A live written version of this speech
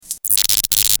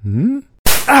Hmm?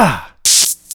 Ah!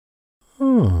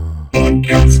 Hmm.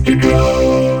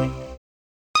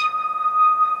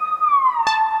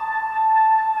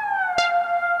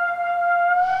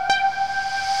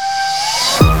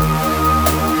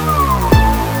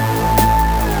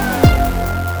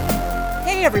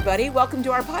 Hey everybody, welcome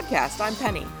to our podcast. I'm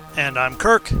Penny. And I'm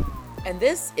Kirk. And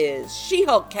this is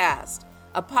She-Hulk Cast,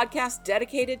 a podcast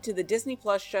dedicated to the Disney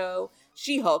Plus show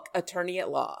She-Hulk, Attorney at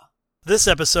Law. This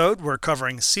episode, we're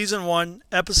covering Season 1,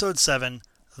 Episode 7,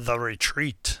 The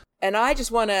Retreat. And I just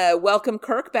want to welcome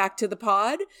Kirk back to the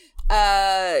pod.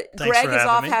 Greg is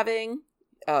off having...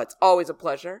 Oh, it's always a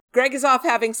pleasure. Greg is off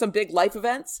having some big life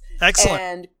events. Excellent.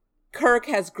 And Kirk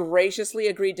has graciously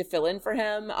agreed to fill in for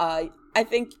him. I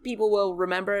think people will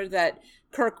remember that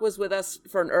Kirk was with us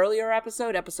for an earlier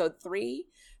episode, episode 3,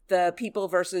 the People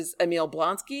versus Emil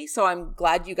Blonsky. So I'm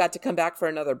glad you got to come back for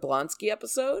another Blonsky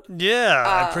episode. Yeah,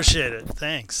 I appreciate it.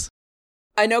 Thanks.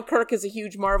 I know Kirk is a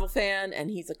huge Marvel fan and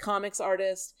he's a comics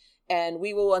artist. And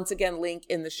we will once again link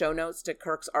in the show notes to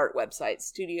Kirk's art website,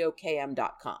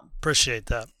 studiokm.com. Appreciate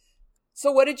that.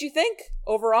 So what did you think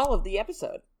overall of the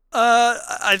episode?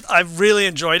 I really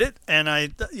enjoyed it, and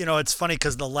it's funny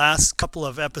because the last couple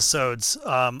of episodes,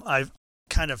 I've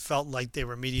kind of felt like they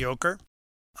were mediocre,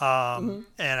 and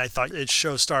I thought its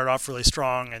show started off really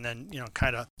strong, and then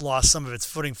kind of lost some of its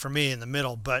footing for me in the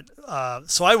middle. But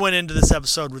so I went into this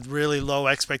episode with really low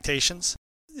expectations.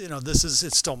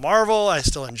 It's still Marvel. I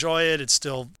still enjoy it. It's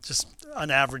still just an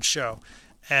average show.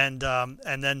 And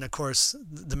then, of course,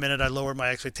 the minute I lower my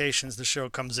expectations, the show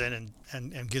comes in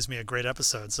and gives me a great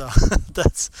episode. So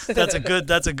that's a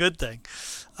good thing.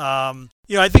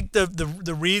 I think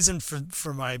the reason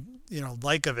for my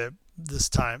like of it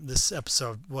this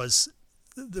episode was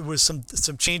there was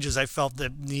some changes I felt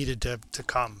that needed to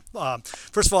come.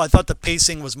 First of all, I thought the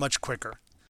pacing was much quicker.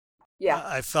 Yeah,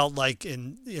 I felt like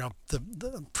in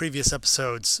the previous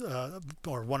episodes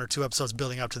or one or two episodes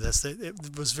building up to this,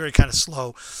 it was very kind of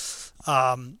slow.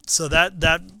 So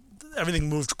that everything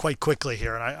moved quite quickly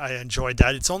here, and I enjoyed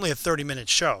that. It's only a 30-minute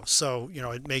show, so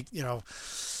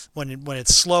when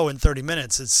it's slow in 30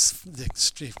 minutes, it's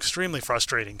extremely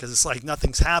frustrating because it's like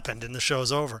nothing's happened and the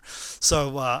show's over.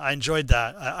 So I enjoyed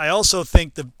that. I also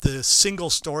think the single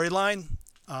storyline.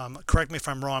 Correct me if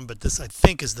I'm wrong, but this I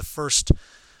think is the first.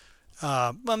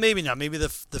 Well, maybe not. Maybe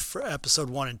the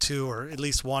episode 1 and 2, or at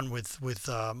least one with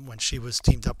when she was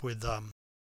teamed up with her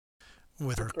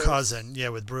Bruce. cousin,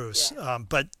 with Bruce. Yeah.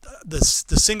 But the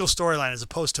single storyline, as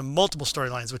opposed to multiple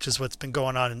storylines, which is what's been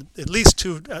going on in at least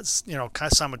two, kind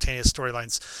of simultaneous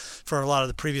storylines for a lot of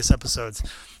the previous episodes.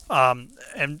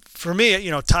 And for me,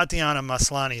 Tatiana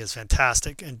Maslany is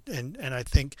fantastic, and I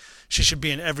think she should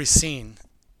be in every scene.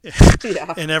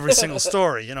 In every single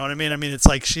story, you know what I mean? I mean, it's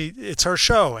like it's her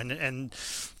show, and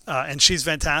she's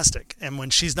fantastic. And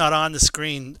when she's not on the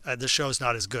screen, the show's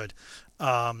not as good.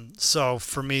 So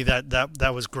for me,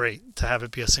 that was great to have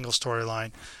it be a single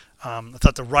storyline. I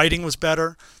thought the writing was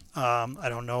better. I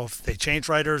don't know if they changed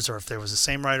writers or if they was the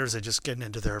same writers. They're just getting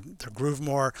into their groove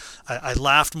more. I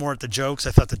laughed more at the jokes.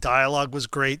 I thought the dialogue was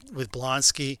great with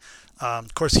Blonsky.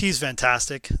 Of course, he's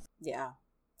fantastic. Yeah.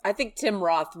 I think Tim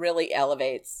Roth really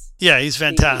elevates. Yeah, he's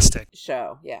fantastic. The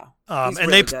show, yeah.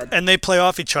 And they play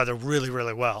off each other really,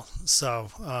 really well. So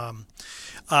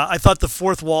I thought the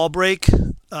fourth wall break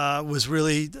was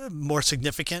really more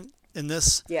significant in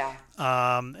this. Yeah.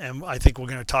 And I think we're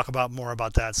going to talk about more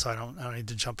about that. So I don't need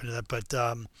to jump into that. But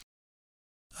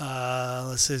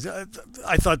let's see.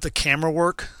 I thought the camera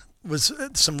work was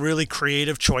some really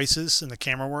creative choices in the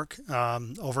camera work.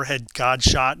 Overhead God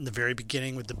shot in the very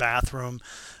beginning with the bathroom,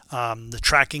 the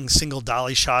tracking single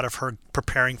dolly shot of her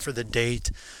preparing for the date,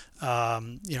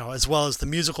 as well as the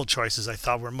musical choices I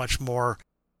thought were much more,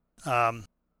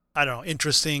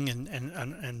 interesting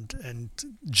and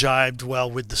jibed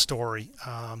well with the story.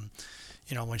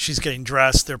 When she's getting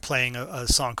dressed, they're playing a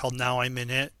song called Now I'm In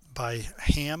It by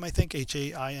Ham, I think,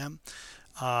 Haim.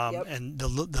 Yep. And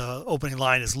the opening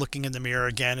line is looking in the mirror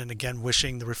again and again,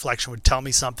 wishing the reflection would tell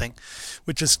me something,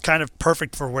 which is kind of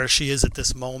perfect for where she is at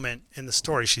this moment in the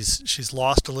story. She's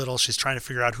lost a little. She's trying to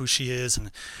figure out who she is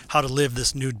and how to live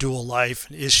this new dual life.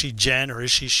 Is she Jen or is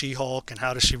she She-Hulk? And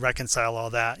how does she reconcile all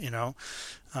that,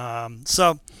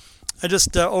 So I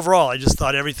just, overall, I just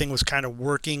thought everything was kind of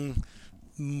working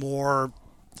more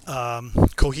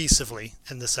cohesively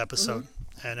in this episode. Mm-hmm.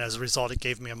 And as a result, it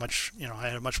gave me I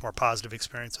had a much more positive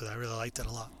experience with it. I really liked it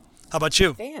a lot. How about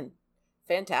you?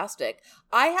 Fantastic.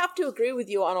 I have to agree with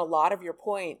you on a lot of your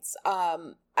points.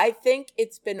 I think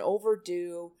it's been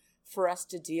overdue for us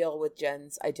to deal with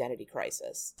Jen's identity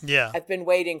crisis. Yeah. I've been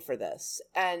waiting for this.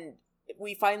 And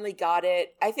we finally got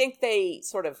it. I think they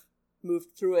sort of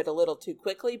moved through it a little too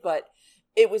quickly, but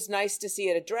it was nice to see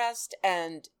it addressed,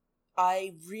 and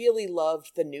I really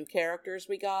loved the new characters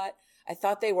we got. I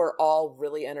thought they were all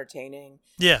really entertaining.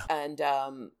 Yeah. And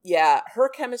yeah, her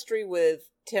chemistry with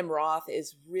Tim Roth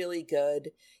is really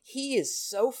good. He is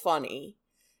so funny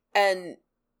and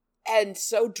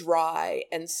so dry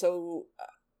and so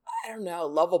I don't know,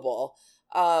 lovable.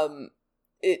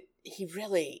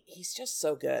 He's just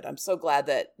so good. I'm so glad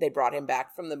that they brought him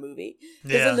back from the movie.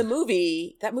 Because in the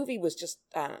movie, that movie was just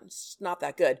not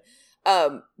that good.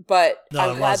 But No,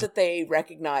 I'm glad that they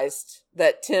recognized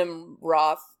that Tim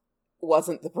Roth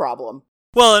wasn't the problem.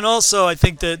 Well, and also I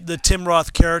think that the Tim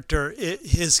Roth character,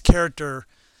 his character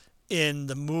in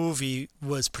the movie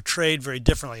was portrayed very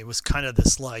differently. It was kind of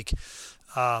this like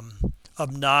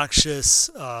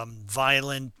obnoxious,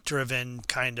 violent-driven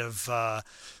kind of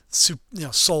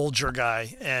soldier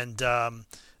guy, and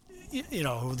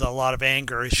with a lot of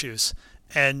anger issues.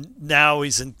 And now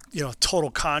he's in total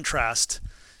contrast,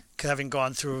 having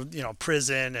gone through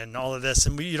prison and all of this,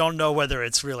 and you don't know whether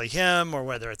it's really him or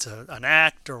whether it's an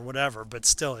act or whatever. But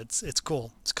still, it's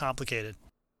cool. It's complicated.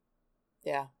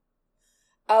 Yeah.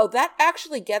 Oh, that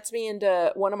actually gets me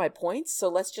into one of my points. So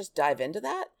let's just dive into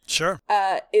that. Sure.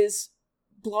 Is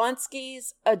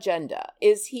Blonsky's agenda?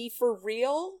 Is he for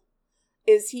real?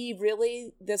 Is he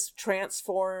really this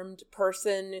transformed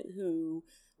person who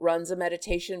runs a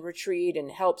meditation retreat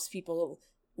and helps people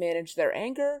manage their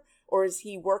anger? Or is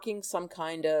he working some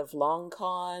kind of long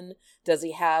con? Does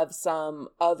he have some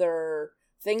other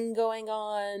thing going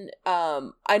on?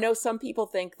 I know some people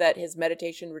think that his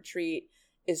meditation retreat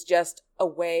is just a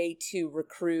way to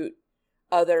recruit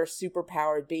other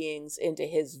superpowered beings into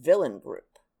his villain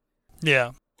group.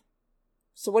 Yeah.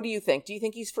 So what do you think? Do you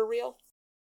think he's for real?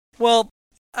 Well,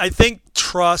 I think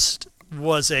trust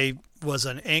was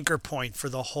an anchor point for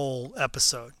the whole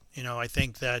episode. I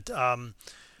think that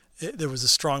there was a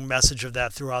strong message of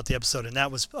that throughout the episode, and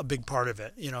that was a big part of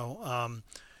it.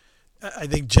 I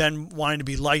think Jen wanted to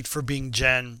be liked for being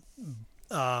Jen,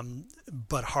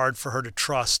 but hard for her to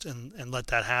trust and let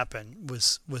that happen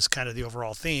was kind of the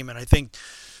overall theme. And I think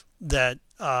that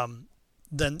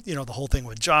then the whole thing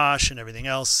with Josh and everything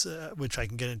else, which I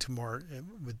can get into more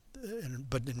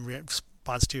but in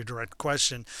response to your direct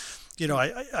question,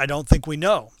 I don't think we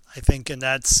know. I think, and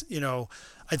that's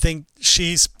I think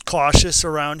she's cautious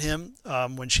around him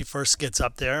when she first gets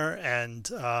up there,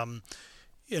 and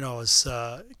is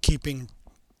keeping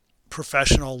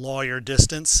professional lawyer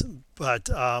distance. But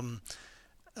then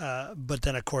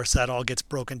of course that all gets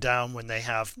broken down when they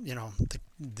have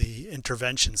the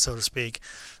intervention, so to speak.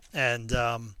 And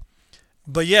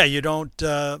but yeah, you don't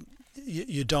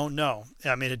know.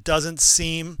 I mean, it doesn't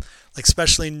seem like,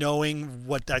 especially knowing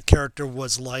what that character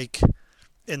was like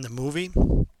in the movie.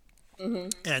 Mm-hmm.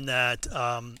 And that,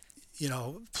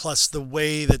 plus the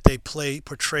way that they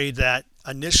portrayed that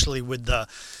initially with the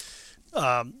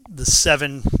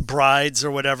 7 brides or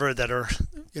whatever that are,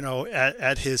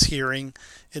 at his hearing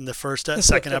in the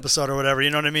second episode or whatever, you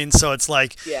know what I mean? So it's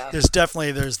like,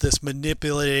 there's this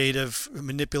manipulative, I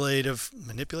don't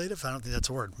think that's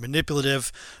a word,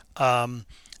 manipulative,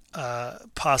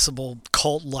 possible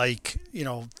cult-like,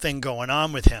 thing going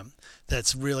on with him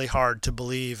that's really hard to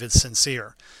believe is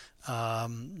sincere.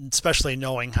 Especially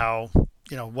knowing how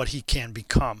what he can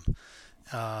become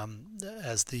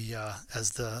as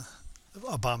the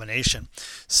abomination.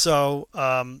 So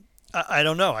I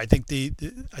don't know. I think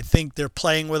I think they're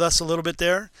playing with us a little bit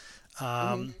there.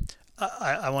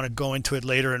 I want to go into it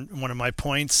later in one of my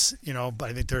points. But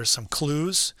I think there are some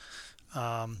clues.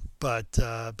 But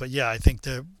yeah, I think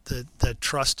the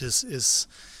trust is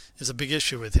a big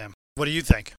issue with him. What do you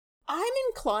think? I'm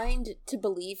inclined to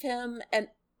believe him, and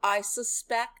I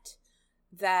suspect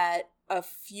that a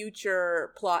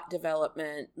future plot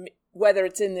development, whether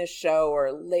it's in this show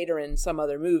or later in some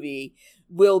other movie,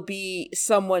 will be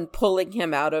someone pulling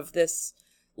him out of this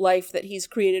life that he's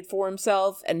created for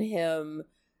himself and him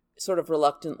sort of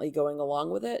reluctantly going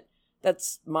along with it.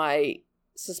 That's my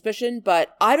suspicion,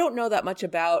 but I don't know that much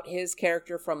about his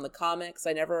character from the comics.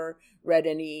 I never read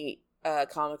any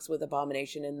comics with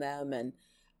Abomination in them, and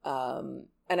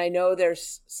I know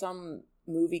there's some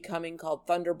movie coming called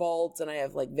Thunderbolts, and I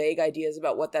have like vague ideas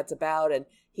about what that's about, and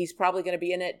he's probably going to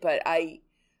be in it, but I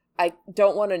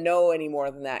don't want to know any more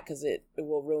than that because it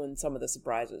will ruin some of the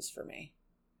surprises for me.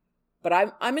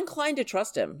 But I'm inclined to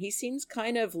trust him. He seems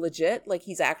kind of legit, like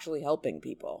he's actually helping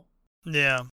people.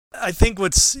 Yeah. I think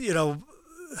what's,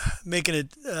 making it,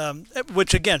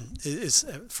 which again is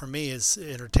for me is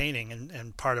entertaining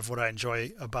and part of what I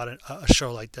enjoy about a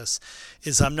show like this,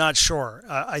 is I'm not sure.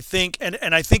 I think and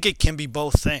I think it can be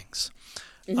both things,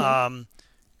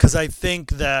 because I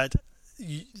think that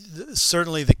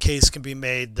certainly the case can be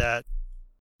made that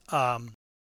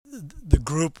the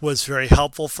group was very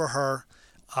helpful for her.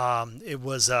 It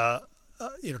was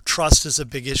trust is a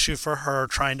big issue for her,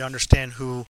 trying to understand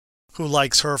who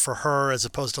likes her for her as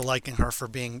opposed to liking her for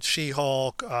being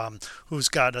She-Hulk, who's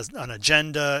got an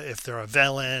agenda, if they're a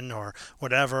villain or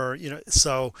whatever,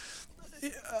 So,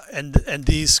 and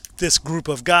this group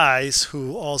of guys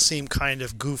who all seem kind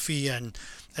of goofy and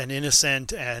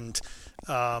innocent and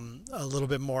a little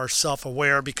bit more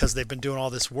self-aware because they've been doing all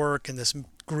this work in this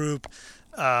group,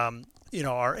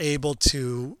 are able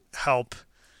to help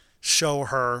show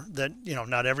her that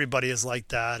not everybody is like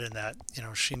that, and that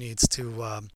she needs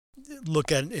to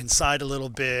look at inside a little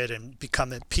bit and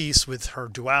become at peace with her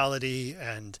duality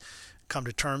and come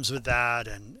to terms with that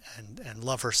and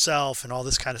love herself and all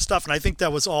this kind of stuff. And I think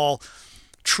that was all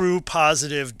true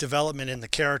positive development in the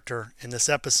character in this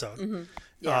episode.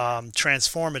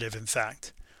 Transformative, in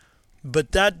fact.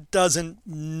 But that doesn't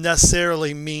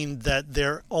necessarily mean that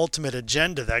their ultimate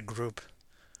agenda, that group,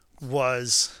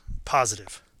 was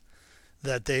positive.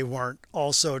 That they weren't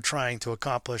also trying to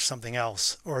accomplish something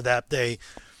else, or that they,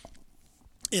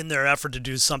 in their effort to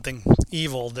do something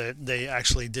evil, that they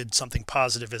actually did something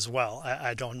positive as well.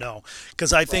 I don't know.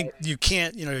 Because I think you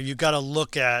can't, you got to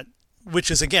look at,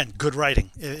 which is, again, good writing,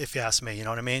 if you ask me, you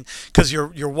know what I mean? Because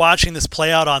you're watching this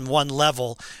play out on one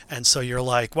level, and so you're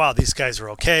like, wow, these guys are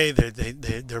okay.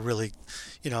 They're really,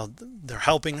 they're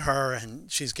helping her,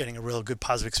 and she's getting a real good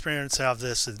positive experience out of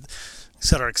this, et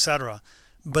cetera, et cetera.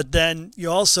 But then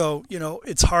you also,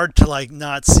 it's hard to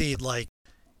not see,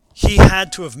 he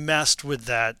had to have messed with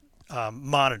that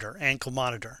ankle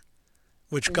monitor,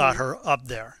 which got her up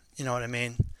there. You know what I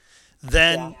mean?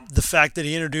 Then the fact that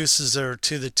he introduces her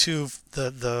to the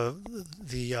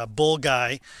bull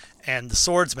guy and the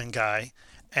swordsman guy,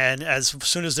 and as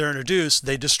soon as they're introduced,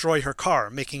 they destroy her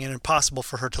car, making it impossible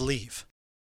for her to leave.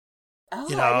 Oh, I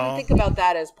didn't think about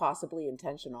that as possibly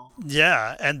intentional.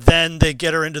 Yeah, and then they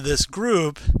get her into this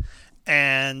group,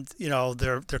 and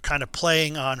they're kind of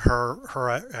playing on her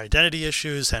identity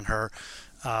issues and her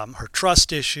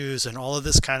trust issues and all of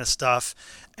this kind of stuff.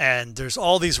 And there's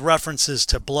all these references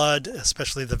to blood,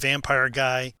 especially the vampire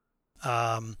guy.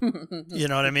 You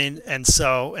know what I mean? And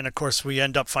so, and of course, we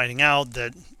end up finding out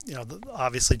that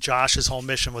obviously Josh's whole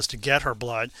mission was to get her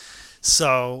blood.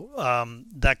 So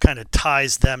that kind of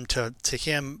ties them to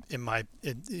him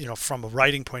from a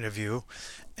writing point of view.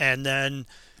 And then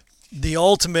the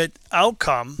ultimate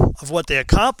outcome of what they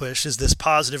accomplish is this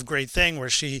positive, great thing where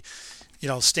she,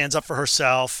 stands up for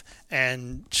herself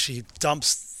and she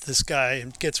dumps this guy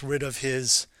and gets rid of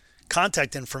his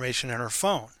contact information in her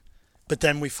phone. But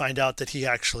then we find out that he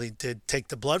actually did take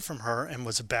the blood from her and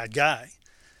was a bad guy.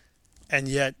 And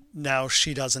yet now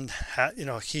she doesn't have,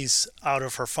 he's out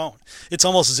of her phone. It's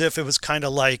almost as if it was kind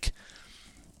of like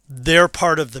they're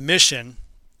part of the mission.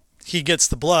 He gets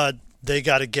the blood. They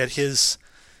got to get his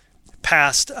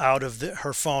past out of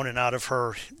her phone and out of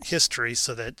her history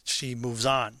so that she moves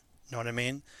on. You know what I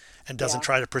mean? And doesn't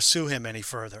try to pursue him any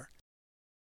further.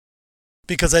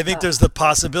 Because I think there's the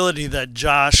possibility that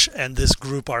Josh and this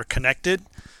group are connected.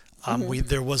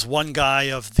 There was one guy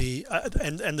of the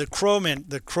and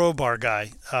the crowbar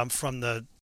guy from the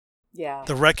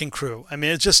wrecking crew. I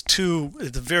mean, it's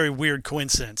a very weird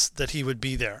coincidence that he would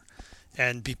be there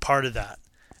and be part of that.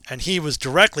 And he was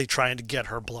directly trying to get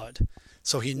her blood.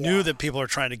 So he knew that people are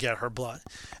trying to get her blood.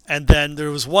 And then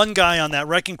there was one guy on that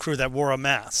wrecking crew that wore a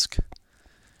mask.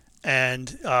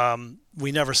 And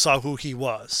we never saw who he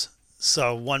was.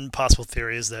 So one possible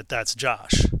theory is that that's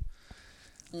Josh.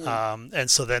 And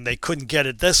so then they couldn't get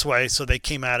it this way, so they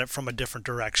came at it from a different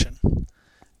direction.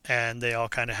 And they all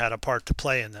kind of had a part to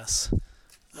play in this.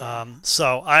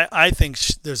 So I think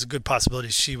there's a good possibility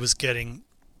she was getting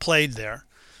played there.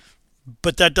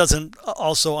 But that doesn't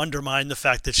also undermine the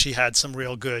fact that she had some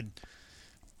real good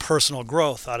personal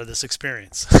growth out of this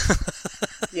experience.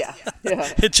 Yeah.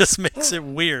 It just makes it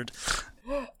weird.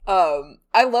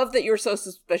 I love that you're so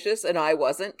suspicious and I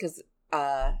wasn't, because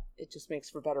it just makes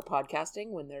for better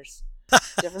podcasting when there's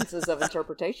differences of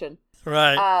interpretation.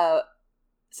 Right.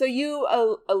 So you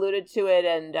alluded to it,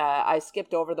 and I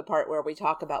skipped over the part where we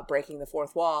talk about breaking the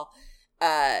fourth wall.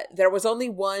 There was only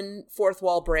one fourth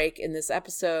wall break in this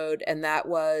episode, and that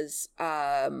was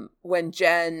when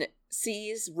Jen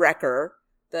sees Wrecker,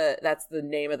 that's the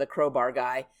name of the crowbar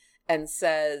guy, and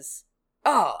says,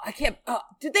 oh, I can't,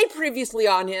 did they previously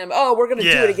on him? Oh, we're going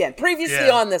to do it again. Previously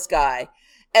on this guy.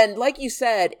 And like you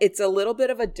said, it's a little bit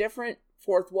of a different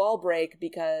fourth wall break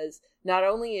because not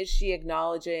only is she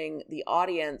acknowledging the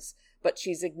audience, but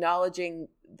she's acknowledging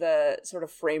the sort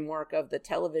of framework of the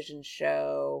television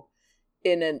show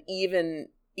in an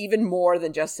even more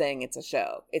than just saying it's a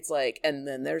show. It's like, and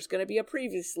then there's going to be a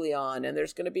previously on, and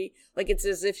there's going to be, like, it's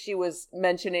as if she was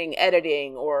mentioning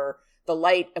editing or the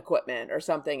light equipment or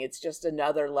something. It's just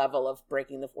another level of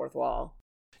breaking the fourth wall.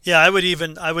 Yeah, I would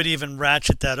even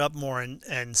ratchet that up more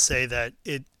and say that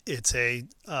it's a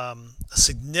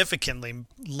significantly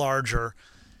larger,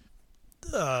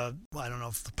 I don't know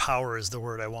if the power is the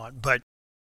word I want, but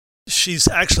she's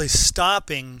actually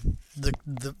stopping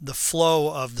the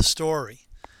flow of the story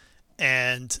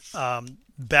and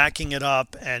backing it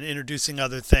up and introducing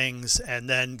other things and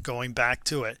then going back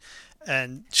to it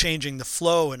and changing the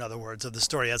flow, in other words, of the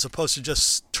story, as opposed to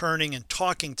just turning and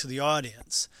talking to the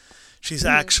audience. She's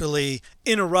actually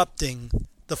interrupting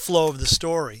the flow of the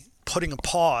story, putting a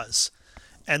pause,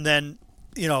 and then,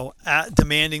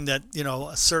 demanding that,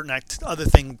 a certain other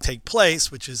thing take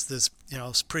place, which is this,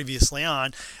 previously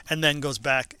on, and then goes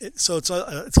back. So it's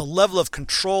a level of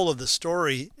control of the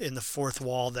story in the fourth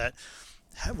wall that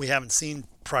we haven't seen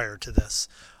prior to this.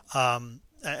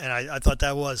 And I thought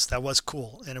that was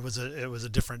cool, and it was a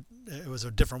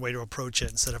different way to approach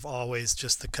it instead of always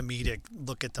just the comedic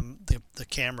look at the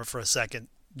camera for a second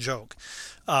joke.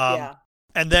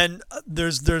 And then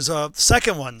there's a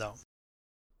second one though.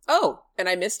 Oh, and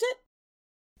I missed it?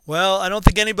 Well, I don't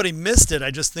think anybody missed it.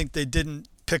 I just think they didn't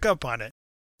pick up on it.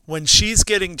 When she's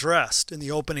getting dressed in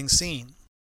the opening scene,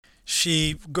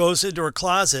 she goes into her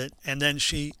closet and then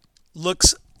she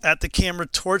looks at the camera,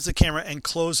 towards the camera, and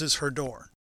closes her door.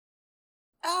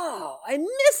 Oh, I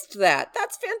missed that.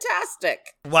 That's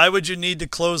fantastic. Why would you need to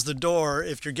close the door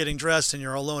if you're getting dressed and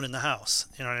you're alone in the house?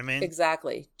 You know what I mean?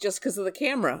 Exactly. Just because of the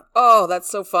camera. Oh,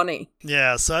 that's so funny.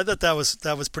 Yeah, so I thought that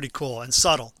was pretty cool and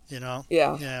subtle, Yeah.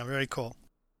 Yeah, very cool.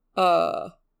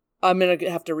 I'm going to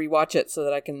have to rewatch it so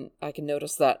that I can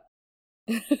notice that.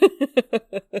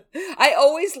 I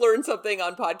always learn something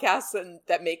on podcasts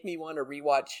that make me want to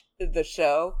rewatch the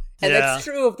show. And that's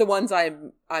true of the ones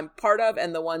I'm part of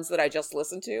and the ones that I just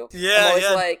listened to. Yeah, I'm always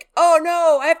like, oh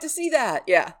no, I have to see that.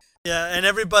 Yeah. Yeah, and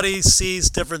everybody sees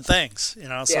different things,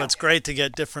 so it's great to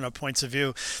get different points of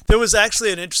view. There was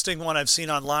actually an interesting one I've seen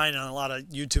online and a lot of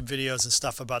YouTube videos and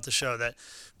stuff about the show that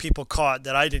people caught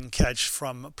that I didn't catch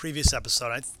from a previous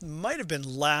episode. I think it might have been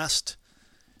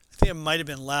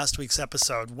last week's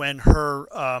episode when her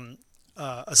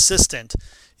assistant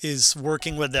is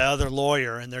working with the other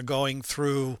lawyer and they're going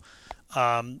through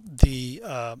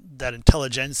that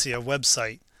intelligentsia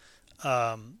website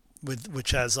which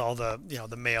has all the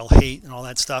the male hate and all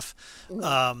that stuff,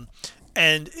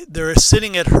 and they're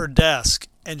sitting at her desk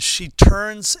and she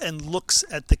turns and looks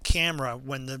at the camera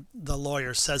when the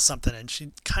lawyer says something and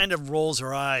she kind of rolls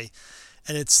her eye,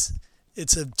 and it's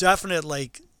a definite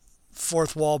like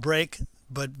fourth wall break,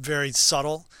 but very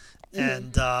subtle.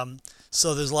 And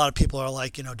so there's a lot of people are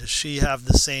like, does she have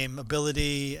the same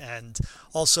ability? And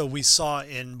also we saw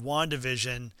in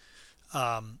WandaVision,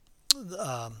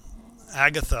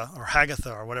 Agatha or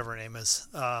Hagatha or whatever her name is,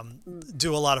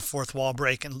 do a lot of fourth wall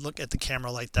break and look at the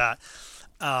camera like that.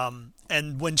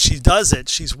 And when she does it,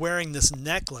 she's wearing this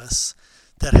necklace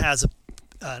that has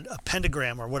a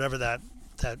pentagram or whatever that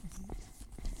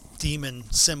demon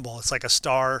symbol. It's like a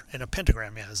star and a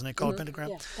pentagram. Yeah, isn't it called pentagram?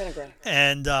 Yeah, pentagram.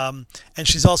 And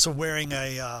she's also wearing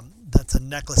that's a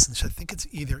necklace, and I think it's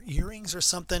either earrings or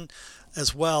something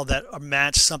as well that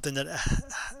match something that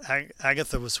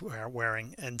Agatha was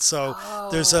wearing. And so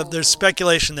there's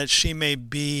speculation that she may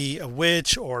be a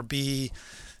witch or be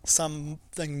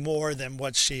something more than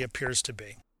what she appears to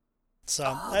be. So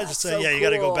I just say, you got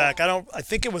to go back. I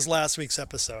think it was last week's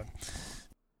episode.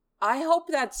 I hope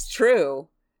that's true.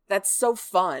 That's so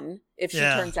fun if she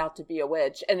turns out to be a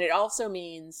witch. And it also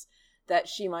means that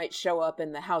she might show up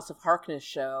in the House of Harkness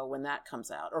show when that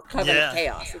comes out. Or Covenant of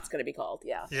Chaos, it's going to be called.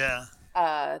 Yeah. Yeah.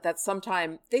 That's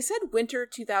sometime, they said winter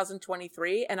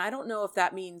 2023. And I don't know if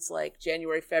that means like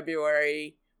January,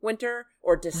 February winter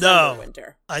or December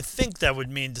winter. I think that would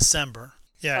mean December.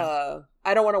 Yeah.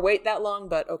 I don't want to wait that long,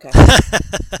 but okay.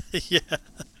 Yeah.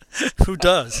 Who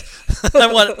does?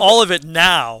 I want all of it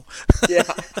now. Yeah.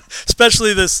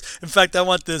 Especially this. In fact, I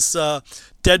want this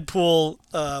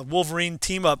Deadpool Wolverine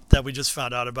team up that we just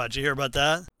found out about. Did you hear about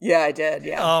that? Yeah, I did.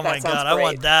 Yeah. Oh my God. I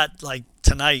want that like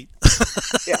tonight.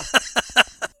 Yeah.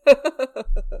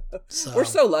 So. We're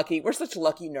so lucky. We're such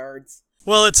lucky nerds.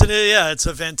 Well, it's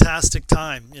a fantastic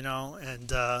time,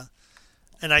 and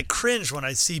And I cringe when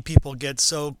I see people get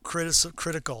so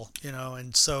critical,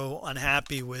 and so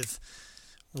unhappy with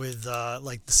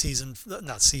like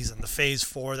the phase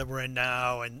 4 that we're in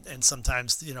now, and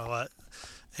sometimes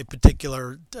a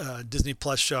particular Disney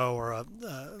Plus show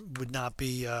would not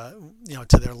be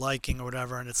to their liking or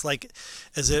whatever, and it's like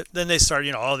then they start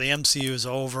the MCU is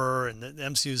over and the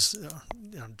MCU's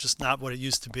just not what it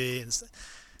used to be, and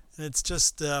it's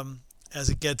just as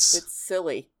it gets, it's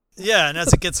silly. Yeah, and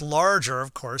as it gets larger,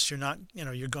 of course, you're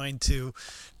going to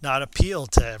not appeal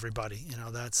to everybody.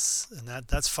 That's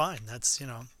fine. That's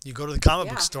you go to the comic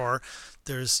book store,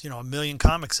 there's a million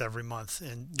comics every month,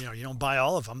 and you don't buy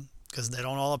all of them because they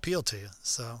don't all appeal to you.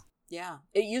 So yeah,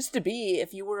 it used to be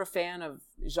if you were a fan of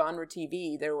genre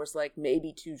TV, there was like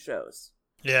maybe 2 shows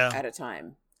at a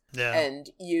time. Yeah, and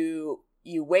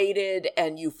you waited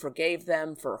and you forgave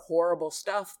them for horrible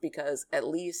stuff because at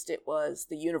least it was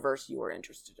the universe you were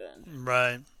interested in.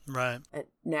 Right. And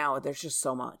now there's just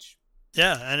so much.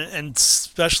 Yeah, and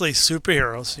especially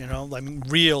superheroes,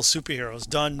 real superheroes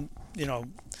done,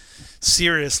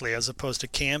 seriously as opposed to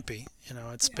campy.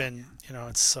 It's been,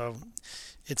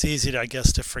 it's easy I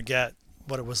guess to forget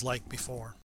what it was like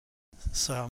before.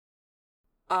 So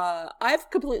I've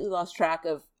completely lost track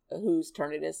of whose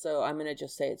turn it is, so I'm going to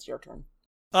just say it's your turn.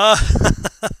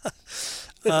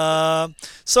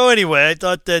 So anyway, I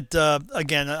thought that,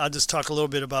 again, I'll just talk a little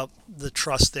bit about the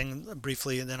trust thing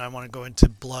briefly, and then I want to go into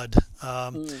blood.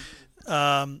 So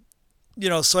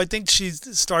I think she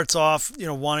starts off,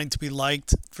 wanting to be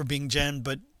liked for being Jen,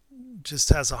 but just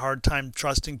has a hard time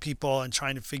trusting people and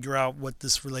trying to figure out what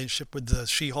this relationship with the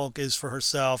She-Hulk is for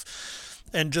herself.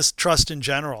 And just trust in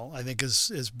general, I think,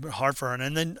 is hard for her.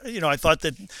 And then, I thought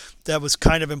that was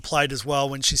kind of implied as well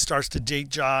when she starts to date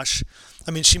Josh.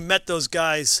 I mean, she met those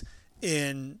guys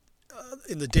in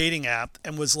the dating app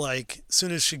and was like, as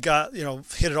soon as she got,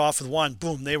 hit it off with one,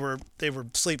 boom, they were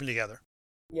sleeping together.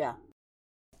 Yeah.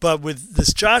 But with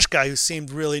this Josh guy who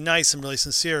seemed really nice and really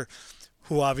sincere,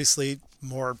 who obviously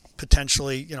more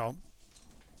potentially,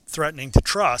 threatening to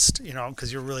trust,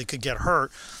 because you really could get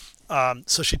hurt.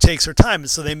 So she takes her time, and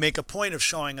so they make a point of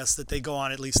showing us that they go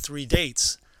on at least 3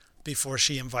 dates before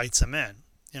she invites him in.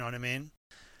 You know what I mean?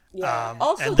 Yeah.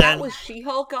 Also, that was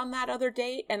She-Hulk on that other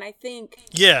date, and I think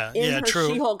in her true.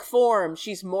 She-Hulk form,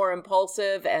 she's more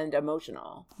impulsive and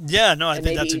emotional. Yeah, no, I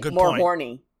think that's a good more point. More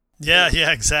horny.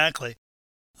 Yeah, exactly.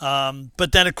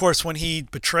 But then, of course, when he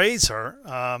betrays her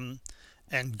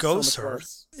and ghosts her,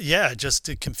 just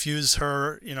to confuse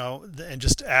her, and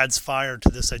just adds fire to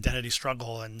this identity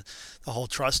struggle and the whole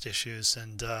trust issues,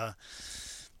 and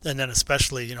then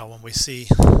especially, when we see,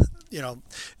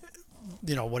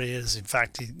 what it is, in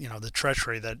fact, the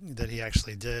treachery that he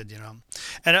actually did,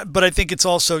 but I think it's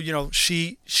also,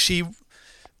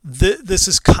 this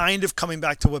is kind of coming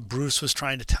back to what Bruce was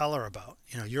trying to tell her about.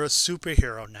 You're a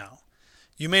superhero now.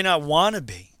 You may not want to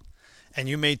be, and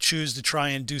you may choose to try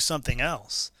and do something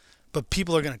else, but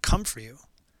people are going to come for you,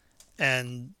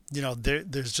 and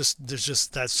there's just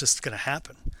that's just going to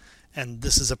happen, and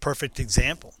this is a perfect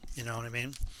example. You know what I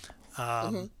mean?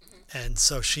 And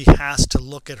so she has to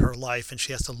look at her life, and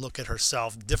she has to look at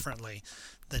herself differently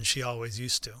than she always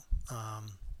used to.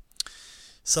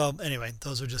 So anyway,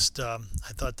 those are just I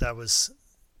thought that was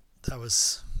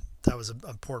an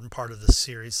important part of the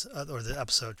series or the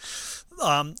episode.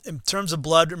 In terms of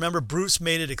blood, remember Bruce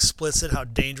made it explicit how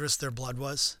dangerous their blood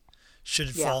was should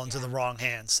it fall into the wrong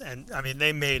hands. And I mean,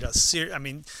 they made a series. I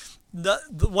mean, the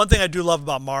one thing I do love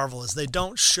about Marvel is they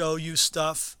don't show you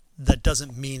stuff that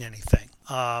doesn't mean anything.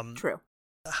 True.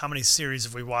 How many series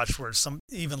have we watched where some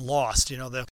even Lost,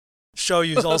 they'll show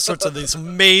you all sorts of these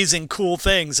amazing, cool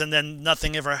things, and then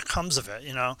nothing ever comes of it,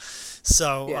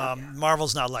 So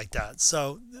Marvel's not like that.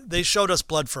 So they showed us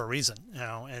blood for a reason,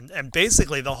 and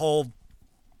basically the whole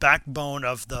backbone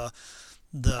of the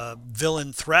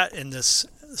villain threat in this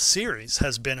series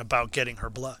has been about getting her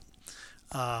blood,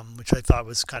 which I thought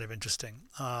was kind of interesting.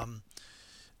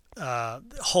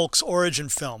 Hulk's origin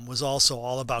film was also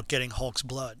all about getting Hulk's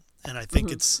blood, and I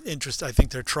think it's interesting. I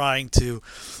think they're trying to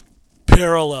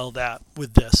parallel that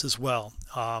with this as well.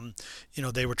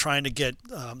 They were trying to get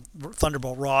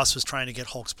Thunderbolt Ross was trying to get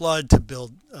Hulk's blood to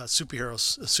build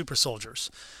super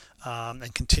soldiers,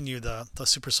 and continue the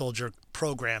super soldier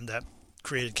program that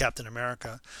created Captain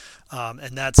America,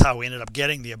 and that's how we ended up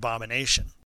getting the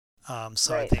Abomination.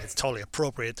 So I think it's totally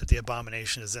appropriate that the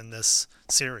Abomination is in this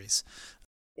series.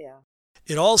 Yeah.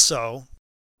 It's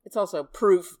also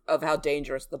proof of how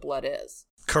dangerous the blood is.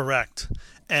 Correct.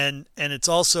 And it's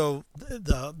also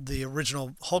the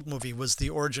original Hulk movie was the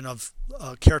origin of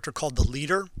a character called the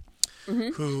Leader,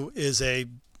 who is a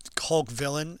Hulk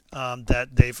villain that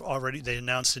they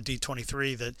announced at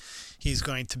D23 that he's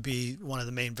going to be one of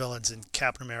the main villains in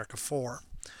Captain America 4.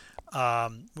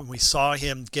 When we saw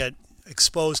him get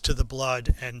exposed to the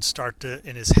blood and start to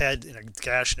in a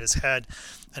gash in his head,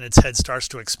 and its head starts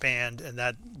to expand, and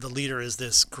that the leader is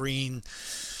this green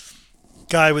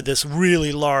guy with this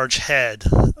really large head,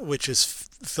 which is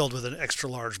filled with an extra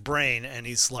large brain, and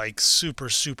he's like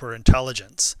super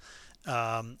intelligence.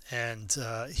 And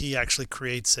he actually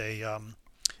creates in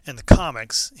the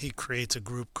comics, he creates a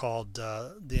group called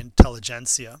the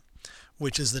Intelligentsia,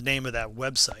 which is the name of that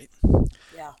website.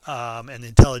 Yeah. And the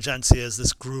Intelligentsia is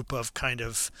this group of kind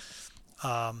of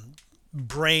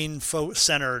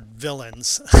brain-centered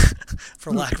villains,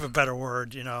 for lack of a better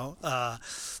word,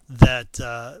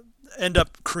 that end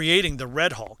up creating the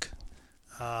Red Hulk,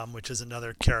 which is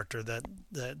another character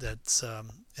that's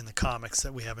in the comics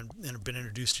that we haven't been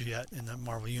introduced to yet in the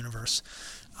Marvel Universe.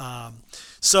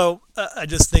 So I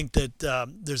just think that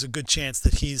there's a good chance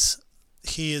that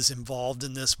he is involved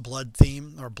in this blood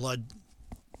theme or blood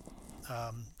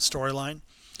storyline.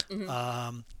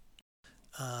 Mm-hmm.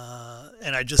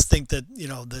 And I just think that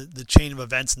the chain of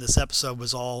events in this episode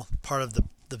was all part of the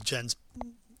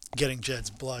getting Jed's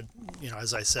blood.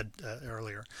 As I said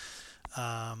earlier.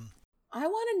 I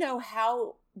want to know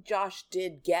how Josh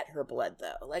did get her blood,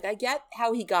 though. Like, I get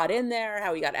how he got in there,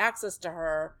 how he got access to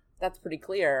her. That's pretty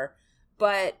clear.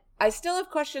 But I still have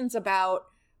questions about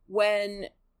when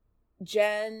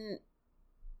Jen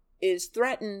is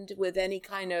threatened with any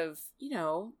kind of,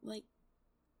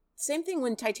 same thing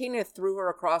when Titania threw her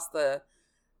across the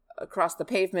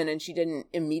pavement and she didn't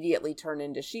immediately turn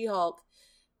into She-Hulk.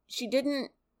 She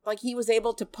didn't, he was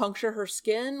able to puncture her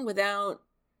skin without,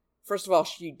 first of all,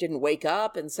 she didn't wake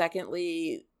up, and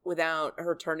secondly, without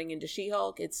her turning into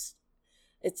She-Hulk. It's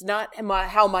not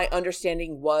how my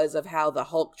understanding was of how the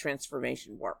Hulk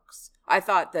transformation works. I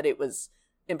thought that it was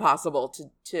impossible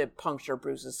to puncture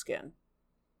Bruce's skin.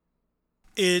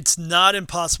 It's not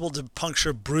impossible to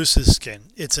puncture Bruce's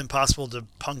skin. It's impossible to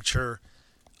puncture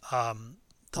the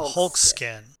Hulk's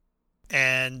skin.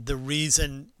 And the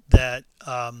reason that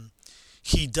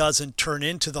he doesn't turn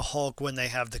into the Hulk when they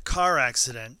have the car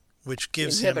accident, which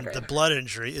gives him the blood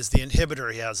injury, is the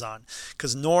inhibitor he has on.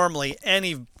 Because normally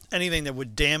anything that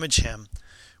would damage him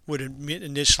would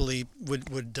initially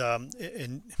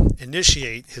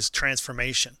initiate his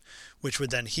transformation, which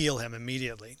would then heal him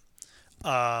immediately.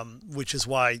 Which is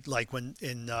why, like when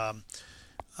in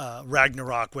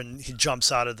Ragnarok, when he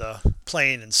jumps out of the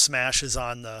plane and smashes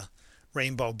on the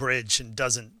Rainbow Bridge and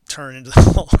doesn't turn into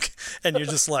the Hulk, and you're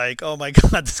just like, oh my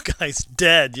God, this guy's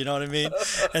dead, you know what I mean?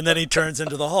 And then he turns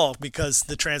into the Hulk because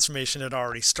the transformation had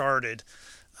already started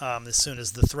as soon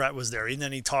as the threat was there. And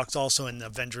then he talks also in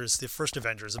the first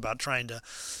Avengers, about trying to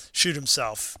shoot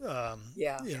himself.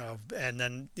 And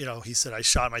then he said, I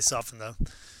shot myself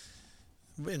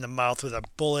in the mouth with a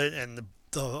bullet, and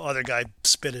the other guy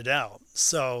spit it out.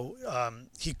 So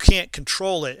he can't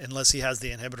control it unless he has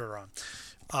the inhibitor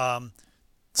on.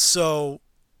 So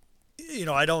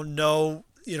I don't know,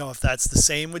 if that's the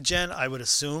same with Jen. I would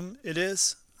assume it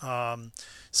is.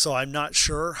 So I'm not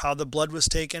sure how the blood was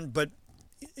taken, but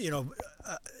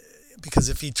because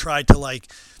if he tried to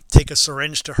take a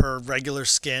syringe to her regular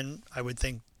skin, I would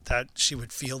think that she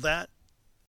would feel that.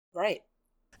 Right.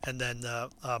 And then the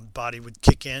body would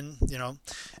kick in,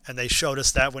 and they showed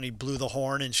us that when he blew the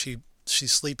horn, and she's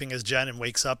sleeping as Jen and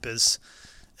wakes up as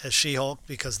She-Hulk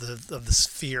because of this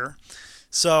fear.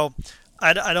 So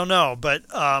I don't know, but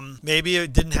maybe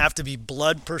it didn't have to be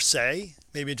blood per se.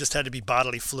 Maybe it just had to be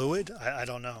bodily fluid. I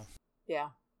don't know. Yeah.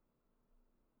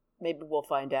 Maybe we'll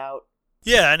find out.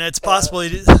 Yeah, and it's possible.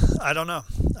 I don't know.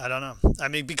 I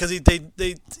mean, because he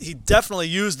definitely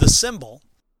used the symbol.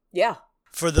 Yeah.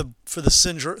 For the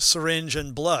syringe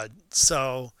and blood.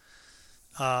 So,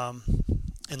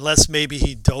 unless maybe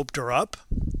he doped her up,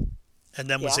 and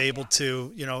then was able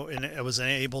to, and was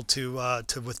able to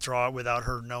withdraw it without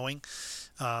her knowing,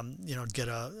 get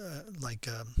a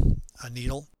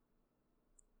needle.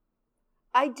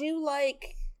 I do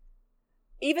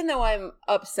even though I'm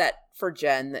upset for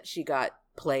Jen that she got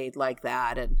played like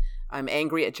that, and I'm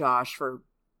angry at Josh for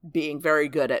being very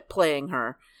good at playing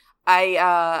her,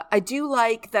 I do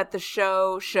like that the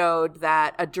show showed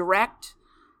that a direct,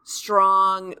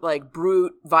 strong,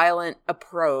 brute, violent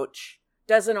approach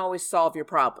doesn't always solve your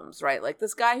problems, right? Like,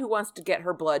 this guy who wants to get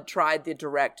her blood tried the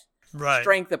direct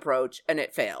strength approach, and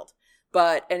it failed.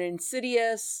 But an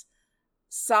insidious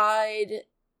side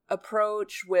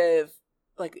approach with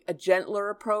a gentler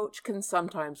approach can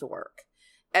sometimes work.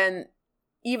 And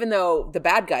even though the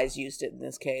bad guys used it in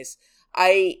this case,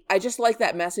 I just like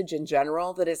that message in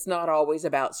general, that it's not always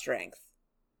about strength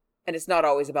and it's not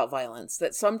always about violence,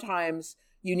 that sometimes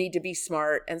you need to be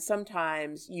smart and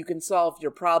sometimes you can solve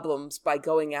your problems by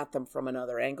going at them from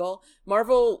another angle.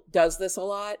 Marvel does this a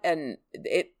lot, and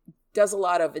it does a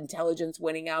lot of intelligence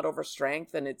winning out over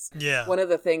strength, and it's one of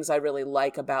the things I really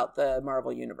like about the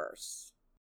Marvel universe.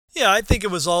 Yeah, I think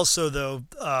it was also, though,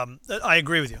 I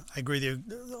agree with you. I agree with you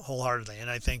wholeheartedly. And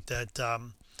I think that,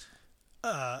 and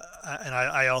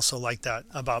I also like that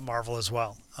about Marvel as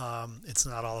well. It's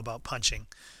not all about punching.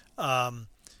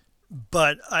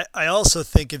 But I also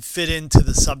think it fit into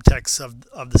the subtext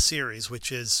of the series,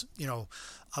 which is,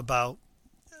 about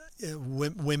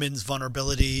women's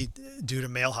vulnerability due to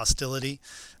male hostility,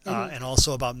 and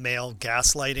also about male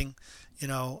gaslighting.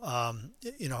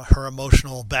 Her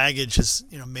emotional baggage has,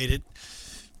 made it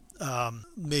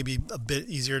maybe a bit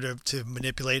easier to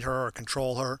manipulate her or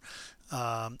control her.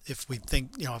 If we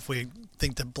think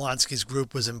that Blonsky's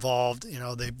group was involved,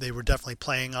 they were definitely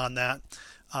playing on that,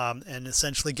 and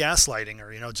essentially gaslighting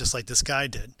her, just like this guy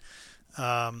did.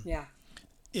 And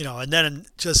then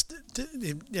just,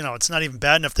 it's not even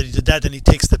bad enough that he did that. Then he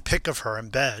takes the pic of her in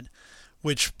bed,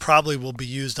 which probably will be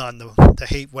used on the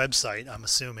hate website, I'm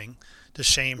assuming, to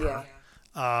shame her.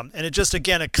 And it just,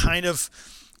 again, it kind of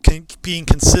being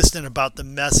consistent about the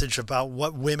message about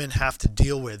what women have to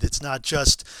deal with. It's not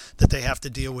just that they have to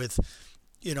deal with,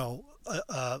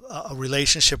 a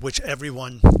relationship which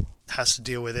everyone has to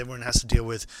deal with. Everyone has to deal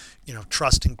with,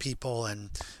 trusting people and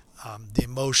the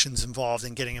emotions involved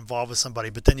in getting involved with somebody.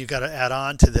 But then you got to add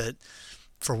on to that,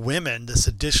 for women, this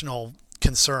additional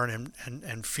concern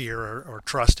and fear or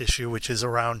trust issue, which is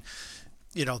around,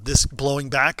 this blowing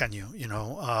back on you.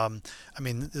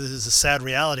 This is a sad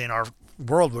reality in our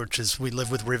world, which is we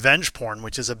live with revenge porn,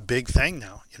 which is a big thing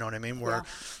now. You know what I mean? Where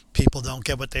people don't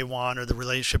get what they want, or the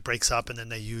relationship breaks up, and then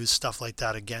they use stuff like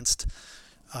that against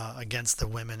the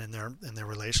women in their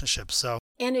relationships. So,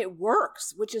 and it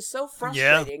works, which is so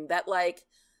frustrating that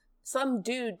some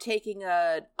dude taking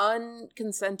an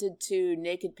unconsented to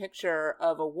naked picture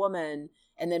of a woman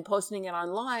and then posting it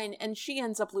online, and she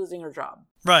ends up losing her job.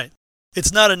 Right.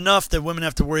 It's not enough that women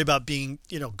have to worry about being,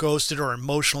 ghosted or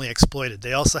emotionally exploited.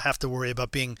 They also have to worry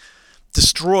about being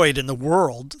destroyed in the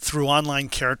world through online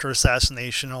character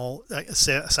assassination,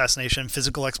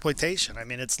 physical exploitation. I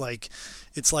mean, it's like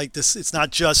this. It's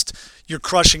not just you're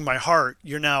crushing my heart.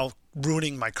 You're now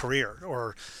ruining my career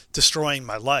or destroying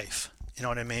my life. You know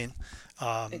what I mean?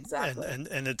 Exactly.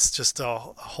 And it's just a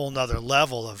whole nother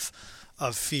level of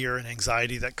fear and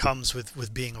anxiety that comes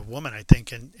with being a woman, I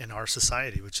think, in our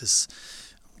society, which is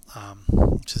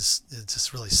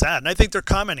just really sad. And I think they're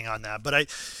commenting on that, but I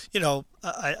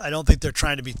don't think they're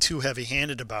trying to be too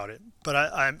heavy-handed about it. But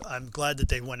I'm glad that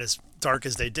they went as dark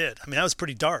as they did. I mean, that was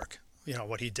pretty dark,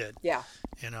 what he did. Yeah.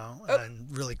 And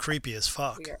really creepy as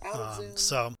fuck. We are out of Zoom.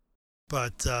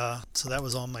 So that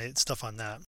was all my stuff on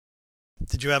that.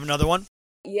 Did you have another one?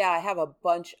 Yeah, I have a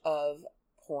bunch of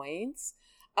points.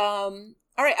 All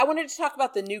right, I wanted to talk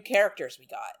about the new characters we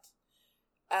got.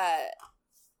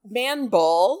 Man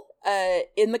Bull,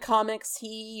 in the comics,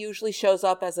 he usually shows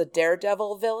up as a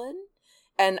Daredevil villain.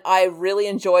 And I really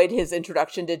enjoyed his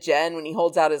introduction to Jen when he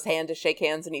holds out his hand to shake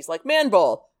hands and he's like, Man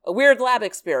Bull, a weird lab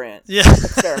experiment.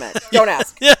 Experiment. Don't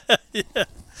ask.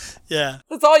 Yeah.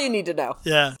 That's all you need to know.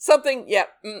 Yeah. Something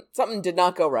did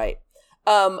not go right.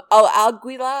 Al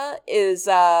Aguila is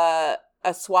a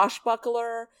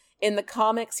swashbuckler. In the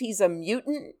comics, he's a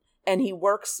mutant, and he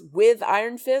works with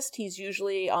Iron Fist. He's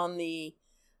usually on the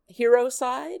hero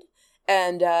side.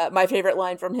 And my favorite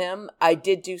line from him, I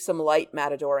did do some light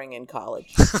matadoring in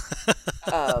college.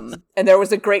 And there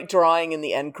was a great drawing in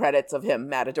the end credits of him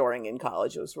matadoring in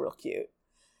college. It was real cute.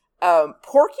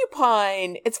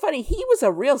 Porcupine, it's funny, he was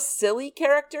a real silly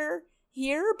character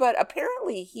here, but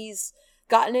apparently he's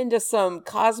gotten into some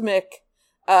cosmic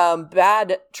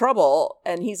bad trouble,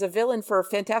 and he's a villain for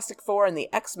Fantastic Four and the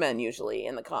X-Men usually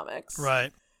in the comics.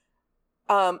 Right.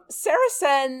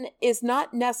 Saracen is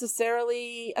not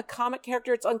necessarily a comic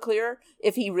character. It's unclear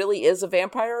if he really is a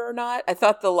vampire or not. I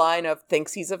thought the line of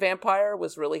thinks he's a vampire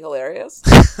was really hilarious.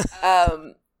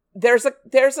 There's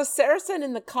a Saracen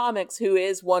in the comics who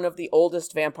is one of the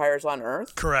oldest vampires on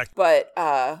Earth. Correct. But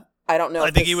I don't know.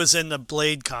 I think he was in the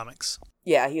Blade comics.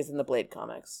 Yeah, he's in the Blade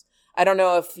comics. I don't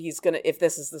know if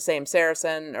this is the same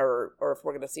Saracen or if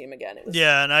we're gonna see him again.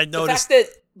 And I noticed the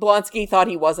fact that Blonsky thought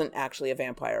he wasn't actually a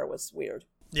vampire was weird.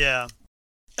 Yeah,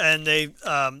 and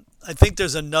I think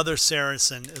there's another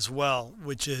Saracen as well,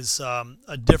 which is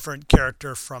a different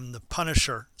character from the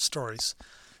Punisher stories.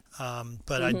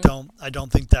 But I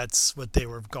don't think that's what they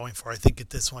were going for. I think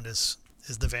this one is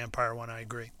the vampire one. I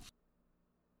agree.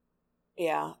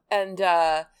 Yeah. And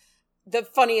the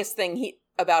funniest thing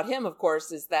about him, of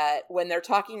course, is that when they're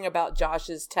talking about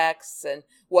Josh's texts and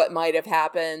what might have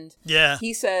happened,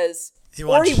 he says, he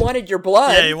wanted your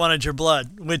blood. Yeah, he wanted your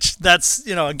blood, which that's,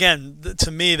 again,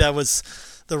 to me, that was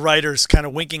the writers kind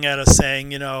of winking at us saying,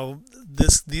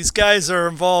 these guys are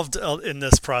involved in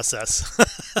this process.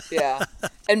 Yeah.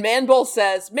 And Manbull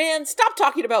says, man, stop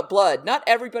talking about blood. Not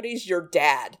everybody's your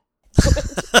dad.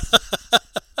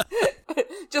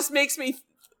 Just makes me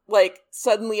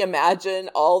suddenly imagine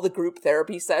all the group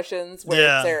therapy sessions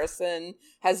where Saracen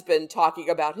has been talking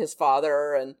about his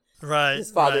father and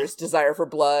his father's desire for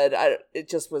blood.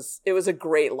 It was a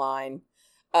great line.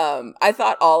 I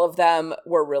thought all of them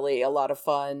were really a lot of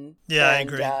fun. Yeah, I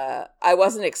agree. I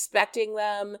wasn't expecting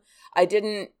them. I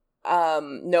didn't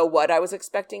know what I was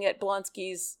expecting at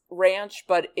Blonsky's ranch,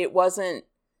 but it wasn't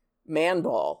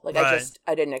Manbull.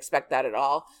 I didn't expect that at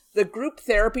all. The group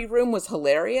therapy room was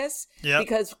hilarious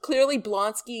because clearly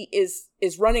Blonsky is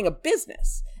running a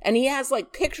business, and he has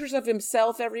pictures of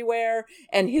himself everywhere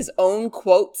and his own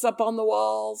quotes up on the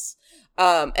walls.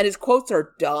 And his quotes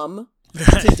are dumb.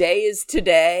 Today is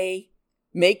today.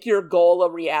 Make your goal a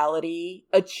reality.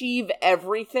 Achieve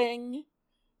everything.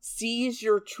 Seize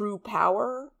your true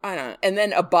power. I don't know. And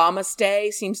then Obama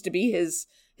stay seems to be his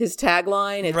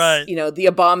tagline. It's the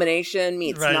abomination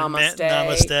meets namaste.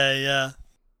 Namaste, yeah.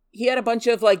 He had a bunch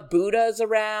of Buddhas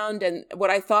around, and what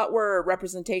I thought were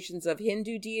representations of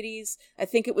Hindu deities. I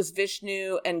think it was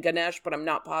Vishnu and Ganesh, but I'm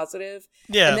not positive.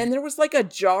 Yeah. And then there was a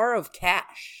jar of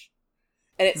cash,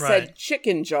 and it said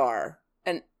chicken jar,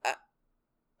 and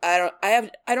I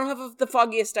don't have the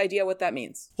foggiest idea what that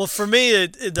means. Well, for me,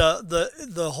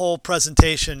 the whole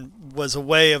presentation was a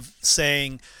way of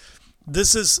saying,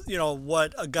 this is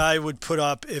what a guy would put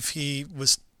up if he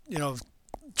was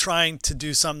trying to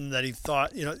do something that he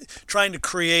thought, trying to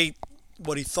create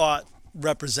what he thought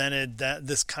represented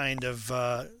this kind of,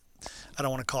 I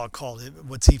don't want to call it,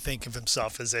 what's he think of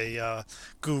himself as a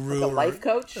guru? A life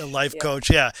coach? A life coach,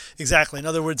 yeah, exactly. In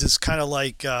other words, it's kind of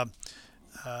like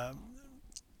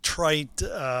trite,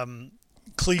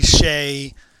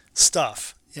 cliche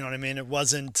stuff. You know what I mean?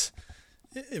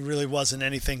 It really wasn't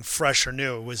anything fresh or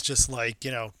new. It was just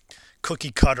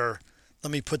cookie cutter. Let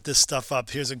me put this stuff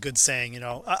up. Here's a good saying.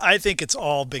 I think it's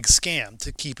all big scam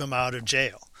to keep him out of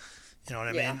jail. You know what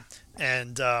I mean?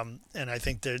 And I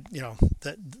think that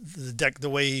that the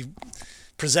way he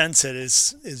presents it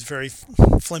is very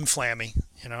flim-flammy.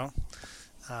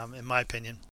 In my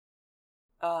opinion.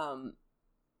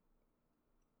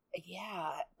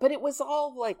 Yeah, but it was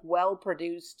all well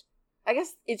produced. I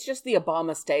guess it's just the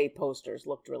Obama stay posters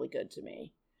looked really good to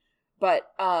me,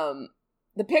 but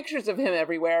the pictures of him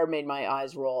everywhere made my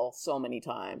eyes roll so many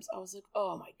times. I was like,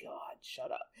 oh my God, shut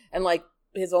up. And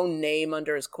his own name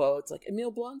under his quotes,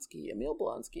 Emil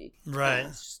Blonsky. Right.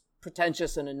 It's just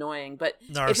pretentious and annoying. But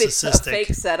narcissistic. If it's a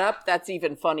fake setup, that's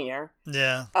even funnier.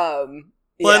 Yeah. Well,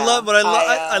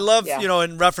 I love,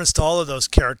 in reference to all of those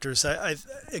characters,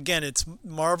 again, it's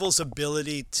Marvel's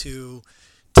ability to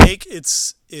take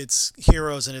its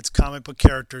heroes and its comic book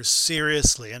characters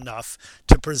seriously enough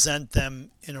to present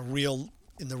them in the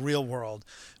real world,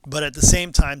 but at the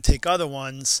same time take other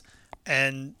ones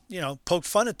and poke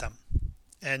fun at them,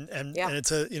 and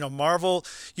it's a Marvel.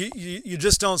 You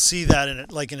just don't see that in a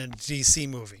DC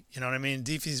movie. You know what I mean?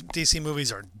 DC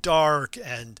movies are dark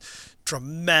and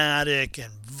dramatic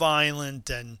and violent,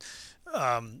 and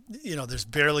there's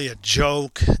barely a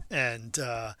joke, and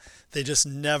they just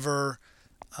never.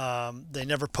 They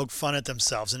never poke fun at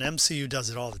themselves, and MCU does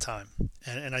it all the time,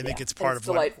 and I think it's part of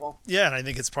delightful. And I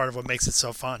think it's part of what makes it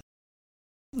so fun.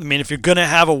 I mean, if you're going to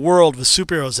have a world with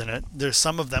superheroes in it, there's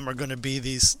some of them are going to be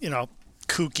these,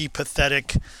 kooky,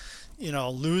 pathetic,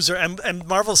 loser, and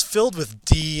Marvel's filled with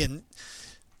D and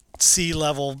C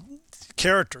level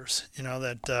characters,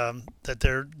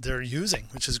 that they're using,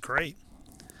 which is great.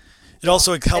 It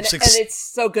also helps, and it's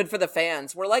so good for the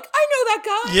fans. We're like, I know that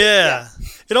guy. Yeah.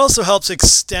 It also helps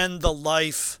extend the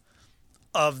life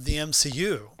of the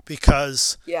MCU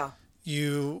because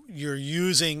you're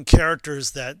using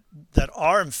characters that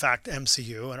are in fact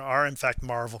MCU and are in fact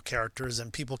Marvel characters,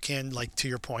 and people can, to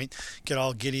your point, get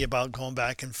all giddy about going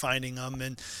back and finding them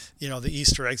and the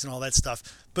Easter eggs and all that stuff.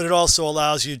 But it also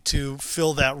allows you to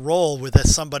fill that role with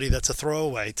somebody that's a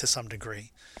throwaway to some degree.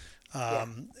 As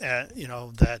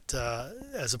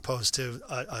opposed to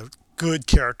a good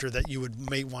character that you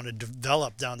may want to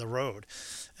develop down the road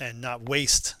and not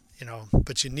waste,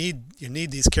 but you need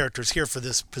these characters here for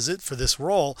this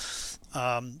role.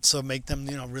 So make them,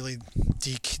 really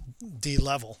D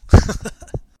level.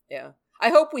 Yeah. I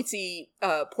hope we see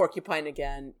Porcupine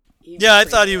again. I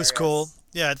thought he was cool.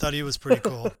 Yeah, I thought he was pretty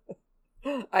cool.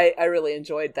 I really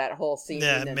enjoyed that whole scene.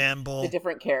 Yeah, and Man Bull. the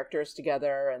different characters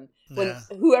together, and when Yeah.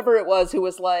 whoever it was who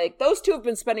was like, those two have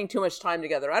been spending too much time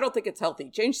together. I don't think it's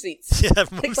healthy. Change seats. Yeah,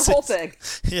 Take the whole thing.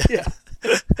 Yeah. Yeah,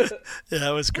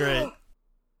 it was great.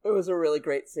 It was a really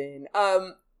great scene.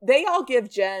 They all give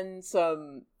Jen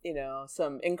some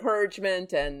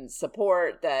encouragement and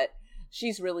support that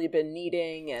she's really been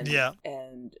needing,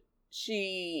 and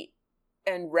she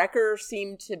and Wrecker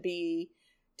seem to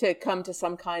come to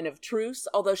some kind of truce,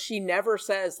 although she never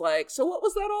says, like, so what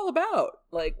was that all about?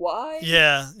 Like, why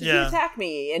did you attack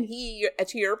me? And he,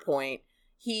 to your point,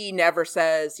 he never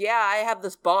says, yeah, I have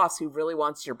this boss who really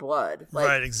wants your blood. Like,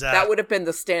 right, exactly. That would have been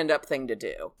the stand-up thing to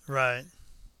do. Right.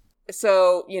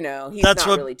 So, he's not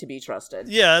really to be trusted.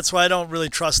 Yeah, that's why I don't really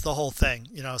trust the whole thing,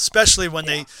 especially when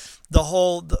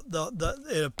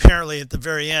apparently at the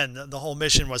very end, the whole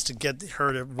mission was to get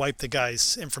her to wipe the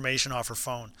guy's information off her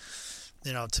phone.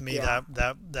 To me,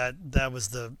 that was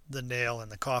the nail in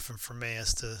the coffin for me,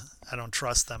 as to I don't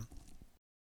trust them.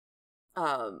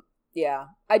 Yeah.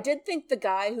 I did think the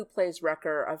guy who plays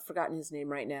Wrecker, I've forgotten his name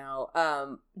right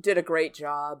now, did a great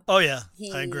job. Oh, yeah,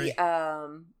 I agree.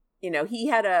 He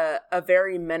had a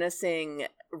very menacing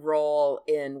role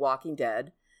in Walking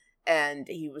Dead, and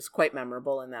he was quite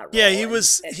memorable in that role. Yeah, he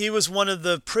was one of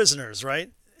the prisoners,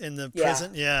 right? In the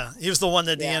prison? Yeah. He was the one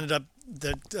that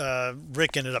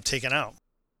Rick ended up taking out.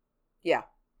 Yeah.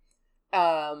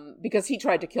 Because he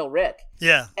tried to kill Rick.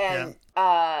 Yeah. And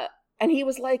he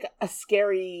was like a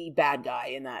scary bad guy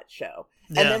in that show.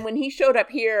 Yeah. And then when he showed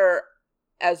up here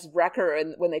as Wrecker,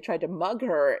 and when they tried to mug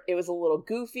her, it was a little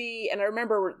goofy. And I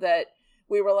remember that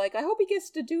we were like, I hope he gets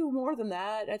to do more than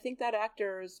that. I think that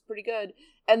actor is pretty good.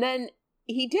 And then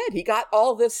he did. He got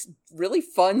all this really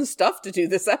fun stuff to do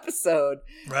this episode.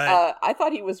 Right. I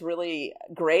thought he was really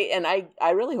great, and I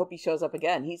really hope he shows up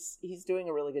again. He's doing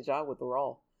a really good job with the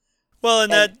role. Well,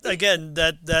 and that's again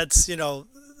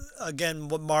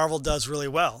what Marvel does really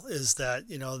well is that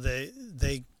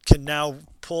they can now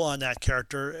pull on that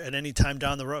character at any time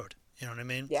down the road. You know what I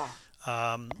mean? Yeah.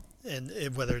 And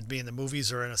whether it be in the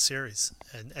movies or in a series,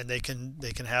 and they can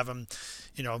have him,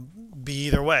 be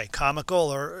either way,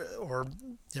 comical or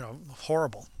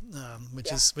horrible,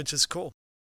 which is cool.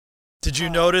 Did you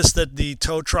notice that the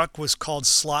tow truck was called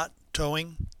Slot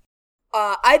Towing?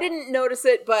 I didn't notice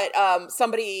it, but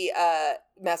somebody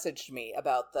messaged me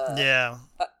about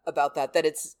about that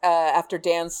it's after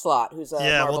Dan Slott, who's a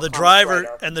Marvel well, the comics driver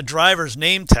writer. and the driver's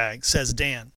name tag says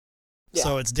Dan. Yeah.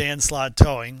 So it's Dan Slott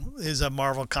Towing. He's a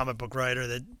Marvel comic book writer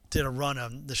that did a run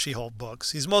on the She-Hulk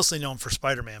books. He's mostly known for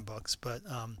Spider-Man books, but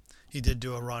he did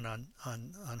do a run on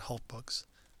Hulk books,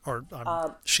 or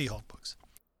on She-Hulk books.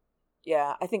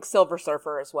 Yeah, I think Silver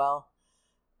Surfer as well.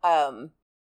 I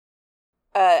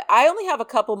only have a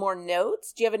couple more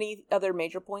notes. Do you have any other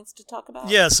major points to talk about?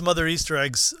 Yeah, some other Easter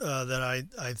eggs that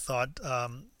I thought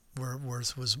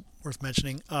was worth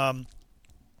mentioning.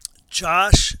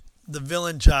 Josh, the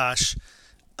villain Josh,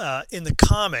 in the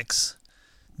comics,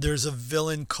 there's a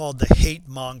villain called the Hate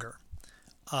Monger,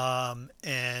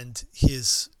 and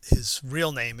his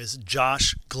real name is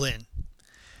Josh Glynn,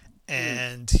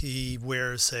 and he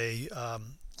wears a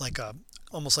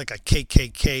almost like a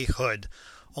KKK hood,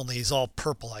 only he's all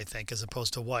purple, I think, as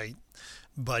opposed to white.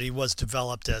 But he was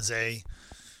developed as a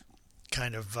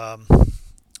kind of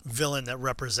villain that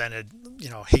represented,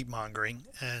 hate mongering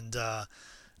and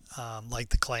like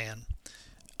the Klan.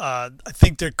 I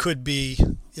think there could be,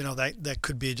 that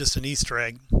could be just an Easter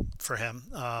egg for him.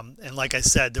 And like I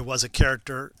said, there was a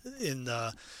character in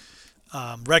the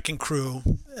Wrecking Crew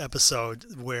episode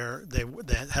where they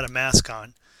had a mask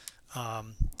on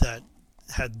that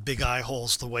had big eye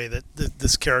holes the way that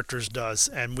this character's does,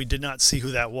 and we did not see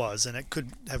who that was, and it could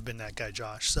have been that guy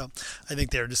Josh. So I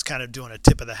think they're just kind of doing a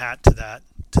tip of the hat to that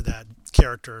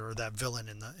character or that villain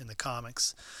in the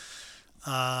comics.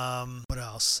 What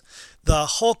else? The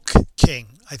Hulk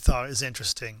King I thought is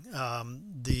interesting.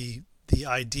 The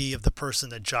ID of the person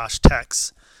that Josh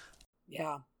texts.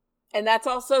 Yeah, and that's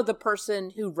also the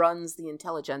person who runs the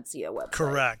Intelligentsia website.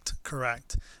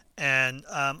 Correct. And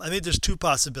I think there's two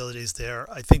possibilities there.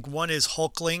 I think one is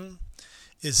Hulkling,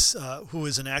 who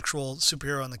is an actual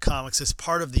superhero in the comics, is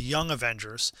part of the Young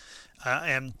Avengers,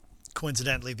 and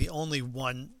coincidentally the only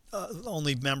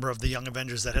member of the Young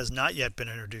Avengers that has not yet been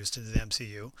introduced into the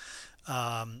MCU.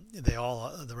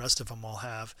 The rest of them all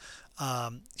have.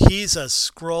 He's a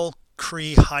Skrull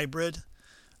Kree hybrid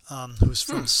who's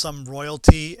from some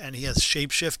royalty, and he has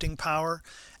shape-shifting power.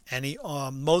 And he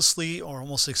mostly or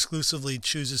almost exclusively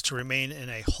chooses to remain in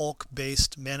a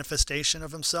Hulk-based manifestation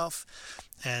of himself,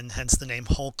 and hence the name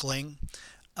Hulkling.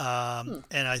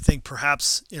 And I think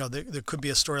perhaps, there could be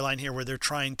a storyline here where they're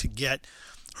trying to get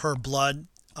her blood,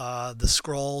 the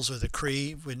Skrulls or the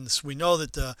Kree. We know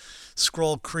that the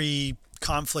Skrull-Kree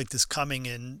conflict is coming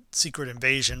in Secret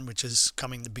Invasion, which is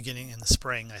coming the beginning in the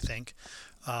spring, I think.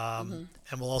 And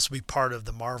will also be part of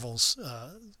the Marvels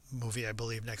movie, I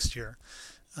believe, next year.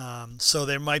 So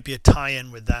there might be a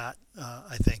tie-in with that,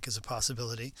 I think, is a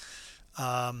possibility.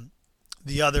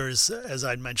 The other is, as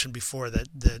I'd mentioned before, that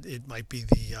it might be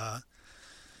the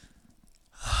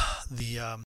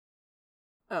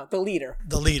leader.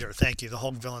 The leader, thank you. The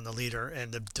Hulk villain, the leader,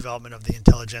 and the development of the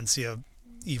intelligentsia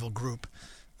evil group.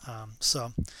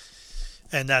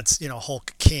 And that's,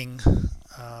 Hulk King.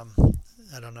 I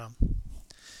don't know.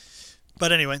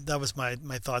 But anyway, that was my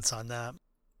thoughts on that.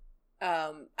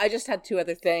 I just had two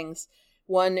other things.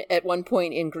 One, at one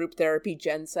point in group therapy,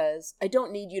 Jen says, "I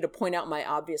don't need you to point out my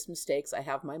obvious mistakes. I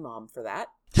have my mom for that."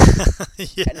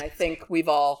 Yeah. And I think we've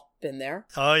all been there.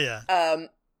 Oh, yeah.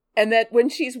 And that when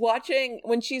she's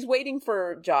waiting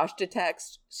for Josh to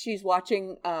text, she's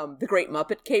watching The Great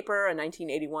Muppet Caper, a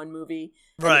 1981 movie.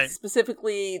 Right.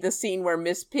 Specifically the scene where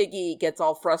Miss Piggy gets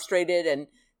all frustrated and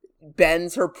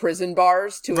bends her prison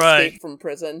bars to escape from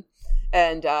prison.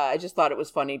 And I just thought it was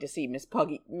funny to see Miss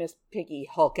Piggy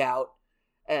Hulk out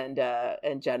and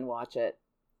Jen watch it.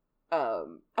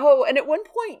 And at one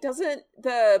point, doesn't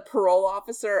the parole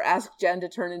officer ask Jen to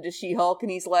turn into She-Hulk? And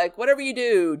he's like, "Whatever you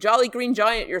do, Jolly Green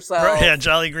Giant yourself." Yeah,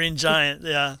 Jolly Green Giant,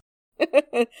 yeah.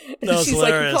 That was She's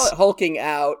hilarious. Like, you call it hulking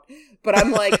out. But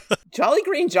I'm like, Jolly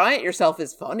Green Giant yourself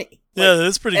is funny. Yeah,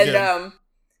 that's pretty good.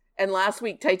 And last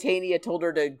week, Titania told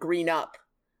her to green up,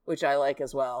 which I like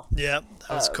as well. Yeah,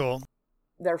 that was cool.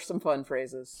 There's some fun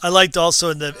phrases. I liked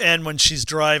also in the end when she's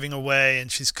driving away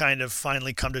and she's kind of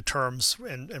finally come to terms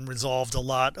and resolved a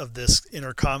lot of this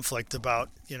inner conflict about,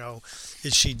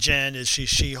 is she Jen, is she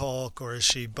She-Hulk, or is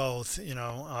she both,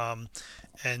 and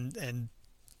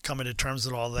coming to terms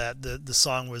with all that. The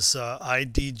song was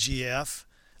IDGAF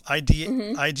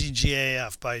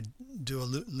by Dua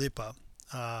Lipa.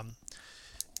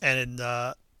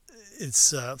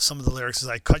 It's some of the lyrics is,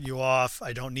 "I cut you off,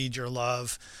 I don't need your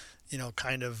love," and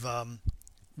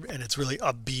it's really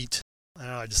upbeat. I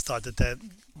don't know, I just thought that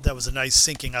was a nice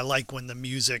syncing. I like when the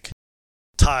music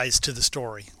ties to the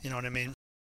story. You know what I mean?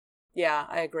 Yeah,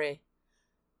 I agree.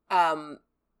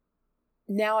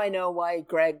 Now I know why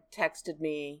Greg texted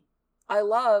me, "I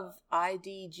love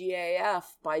IDGAF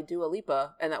by Dua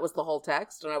Lipa," and that was the whole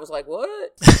text, and I was like,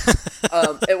 "What?"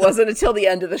 It wasn't until the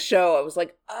end of the show I was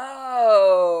like,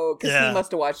 "Oh," because he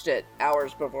must have watched it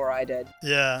hours before I did.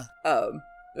 Yeah.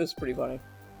 It was pretty funny.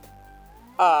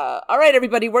 All right,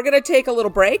 everybody, we're going to take a little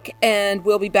break, and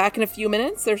we'll be back in a few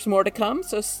minutes. There's more to come,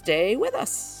 so stay with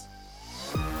us.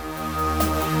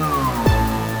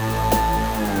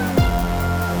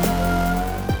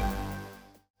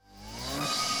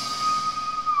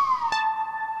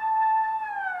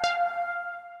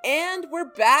 And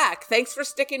we're back. Thanks for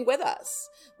sticking with us.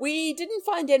 We didn't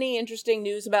find any interesting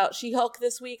news about She-Hulk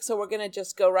this week, so we're going to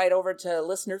just go right over to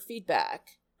listener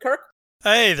feedback. Kirk?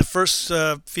 Hey, the first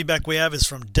feedback we have is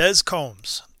from Des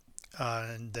Combs.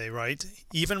 And they write,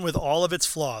 "Even with all of its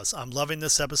flaws, I'm loving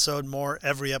this episode more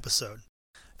every episode."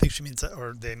 I think she means,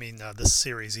 they mean this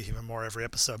series even more every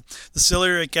episode. "The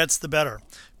sillier it gets, the better.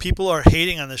 People who are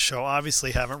hating on this show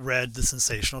obviously haven't read The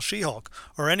Sensational She-Hulk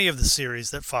or any of the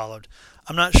series that followed.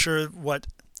 I'm not sure what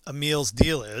Emil's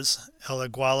deal is. El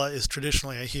Iguala is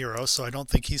traditionally a hero, so I don't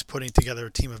think he's putting together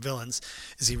a team of villains.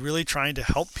 Is he really trying to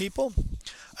help people?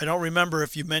 I don't remember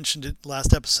if you mentioned it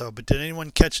last episode, but did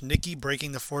anyone catch Nikki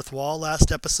breaking the fourth wall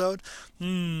last episode?"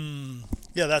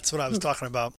 Yeah, that's what I was talking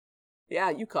about.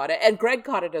 Yeah, you caught it. And Greg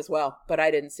caught it as well, but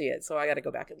I didn't see it, so I got to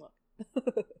go back and look.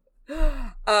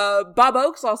 Bob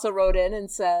Oakes also wrote in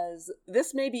and says,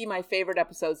 "This may be my favorite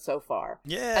episode so far.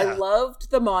 Yeah. I loved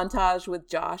the montage with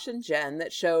Josh and Jen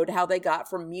that showed how they got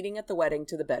from meeting at the wedding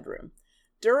to the bedroom.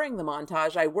 During the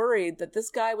montage, I worried that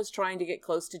this guy was trying to get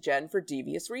close to Jen for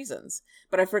devious reasons,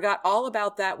 but I forgot all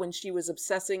about that when she was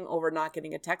obsessing over not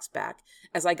getting a text back,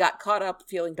 as I got caught up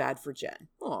feeling bad for Jen.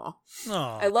 Aww.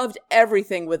 I loved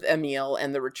everything with Emil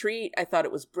and the retreat. I thought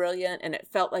it was brilliant, and it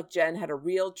felt like Jen had a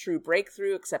real true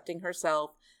breakthrough accepting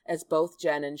herself as both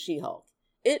Jen and She-Hulk.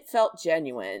 It felt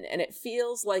genuine, and it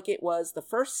feels like it was the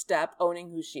first step owning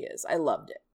who she is. I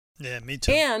loved it." Yeah, me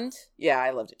too. And, yeah,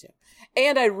 I loved it too.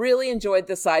 "And I really enjoyed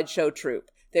the sideshow troupe.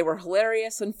 They were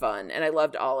hilarious and fun, and I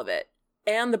loved all of it.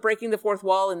 And the breaking the fourth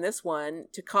wall in this one,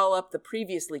 to call up the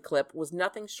previously clip, was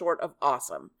nothing short of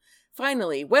awesome.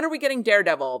 Finally, when are we getting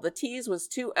Daredevil? The tease was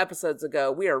 2 episodes ago.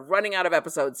 We are running out of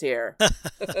episodes here.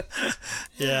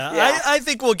 Yeah. I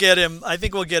think we'll get him. I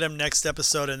think we'll get him next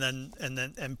episode,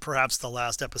 and perhaps the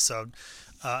last episode.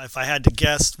 If I had to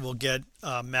guess, we'll get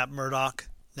Matt Murdock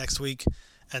next week,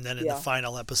 and then in the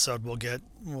final episode, we'll get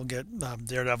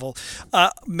Daredevil.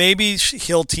 Maybe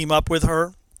he'll team up with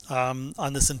her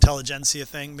on this intelligentsia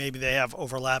thing. Maybe they have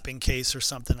overlapping case or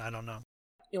something. I don't know.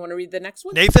 You want to read the next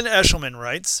one? Nathan Eshelman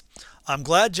writes, I'm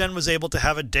glad Jen was able to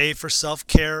have a day for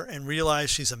self-care and realize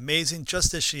she's amazing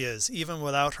just as she is, even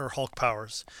without her Hulk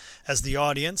powers. As the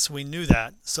audience, we knew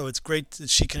that, so it's great that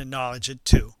she can acknowledge it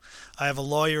too. I have a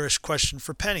lawyerish question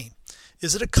for Penny.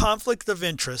 Is it a conflict of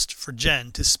interest for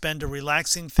Jen to spend a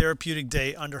relaxing therapeutic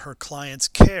day under her client's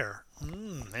care?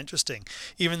 Interesting.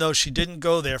 Even though she didn't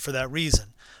go there for that reason.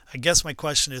 I guess my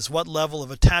question is, what level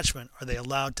of attachment are they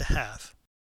allowed to have?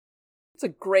 It's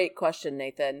a great question,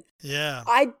 Nathan. Yeah.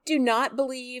 I do not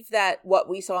believe that what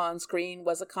we saw on screen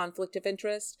was a conflict of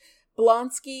interest.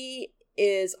 Blonsky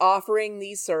is offering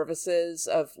these services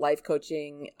of life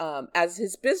coaching as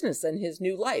his business and his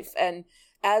new life. And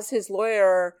as his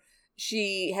lawyer,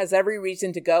 she has every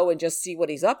reason to go and just see what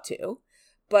he's up to.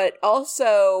 But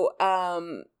also,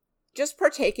 just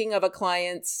partaking of a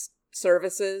client's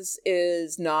services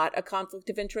is not a conflict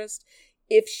of interest.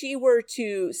 If she were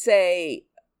to say,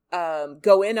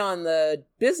 go in on the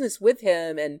business with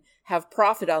him and have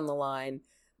profit on the line,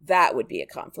 that would be a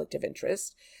conflict of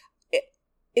interest.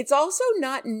 It's also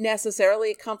not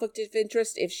necessarily a conflict of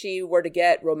interest if she were to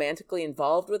get romantically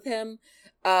involved with him,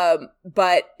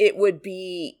 but it would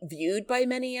be viewed by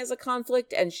many as a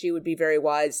conflict, and she would be very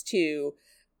wise to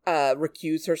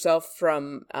recuse herself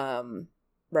from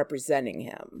representing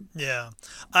him. Yeah.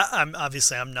 I'm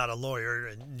not a lawyer,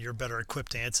 and you're better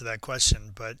equipped to answer that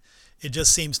question, but it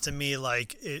just seems to me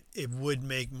like it would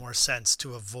make more sense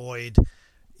to avoid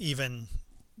even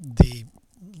the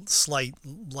slight,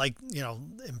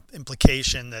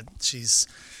 implication that she's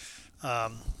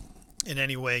in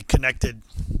any way connected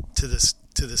to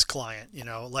this client.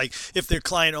 Like if their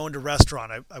client owned a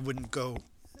restaurant, I wouldn't go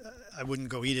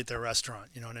eat at their restaurant.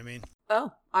 You know what I mean?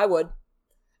 Oh, I would.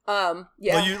 Yeah.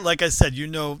 Well, like I said, you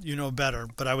know better,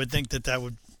 but I would think that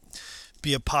would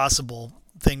be a possible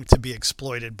thing to be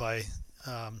exploited by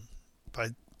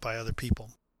other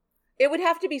people. It would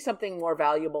have to be something more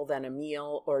valuable than a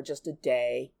meal or just a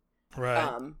day,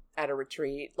 right? At a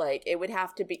retreat. Like it would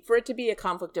have to be, for it to be a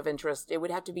conflict of interest, it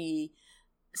would have to be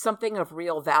something of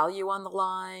real value on the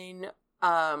line,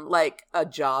 like a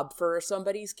job for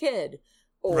somebody's kid,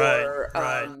 or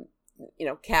right.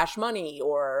 Cash money,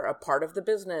 or a part of the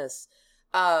business.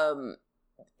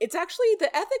 It's actually,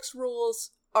 the ethics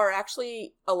rules are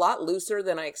actually a lot looser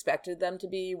than I expected them to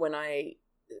be when I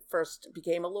first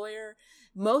became a lawyer.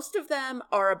 Most of them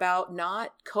are about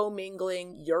not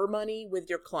commingling your money with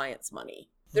your client's money.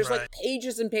 There's like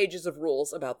pages and pages of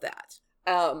rules about that.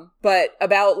 But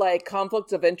about like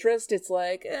conflicts of interest, it's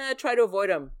like, try to avoid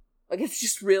them. Like it's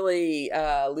just really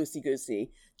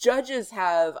loosey-goosey. Judges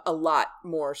have a lot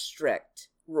more strict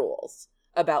rules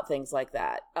about things like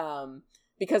that.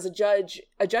 Because a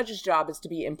judge's job is to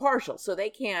be impartial, so they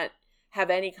can't have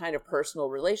any kind of personal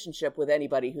relationship with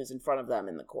anybody who's in front of them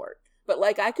in the court. But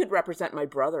like I could represent my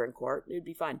brother in court, it'd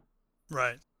be fine.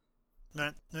 Right.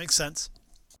 That makes sense.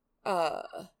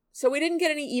 So we didn't get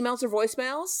any emails or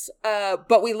voicemails,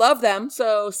 but we love them,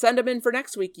 so send them in for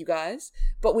next week, you guys.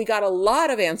 But we got a lot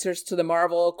of answers to the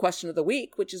Marvel question of the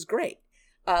week, which is great.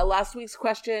 Last week's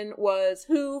question was,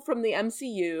 who from the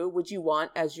MCU would you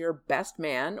want as your best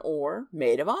man or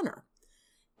maid of honor?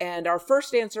 And our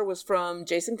first answer was from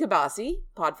Jason Kabasi,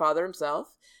 Podfather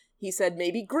himself. He said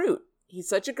maybe Groot. He's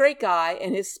such a great guy,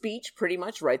 and his speech pretty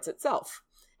much writes itself.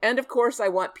 And of course, I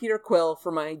want Peter Quill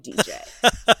for my DJ.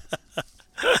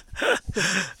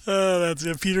 Oh, that's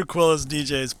it. Peter Quill as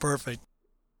DJ is perfect.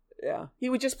 Yeah, he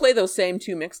would just play those same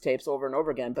 2 mixtapes over and over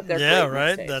again, but they're great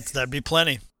right. Mixtapes. That'd be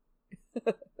plenty.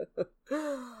 Do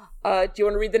you want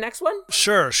to read the next one?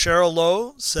 Sure. Cheryl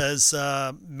Lowe says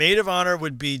maid of honor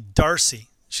would be Darcy.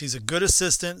 She's a good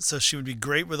assistant, so she would be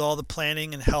great with all the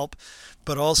planning and help,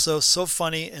 but also so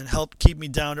funny and help keep me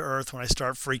down to earth when I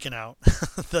start freaking out.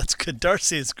 That's good.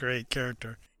 Darcy is a great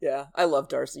character. Yeah, I love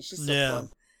Darcy. She's so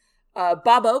fun.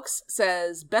 Bob Oakes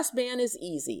says, best man is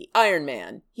easy. Iron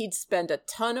Man. He'd spend a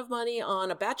ton of money on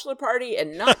a bachelor party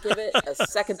and not give it a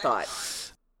second thought,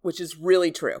 which is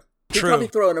really true. He'd probably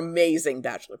throw an amazing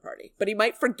bachelor party, but he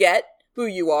might forget who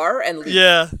you are and leave.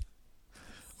 Yeah.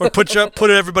 Or put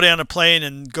everybody on a plane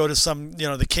and go to some,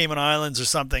 the Cayman Islands or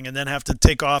something, and then have to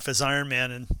take off as Iron Man,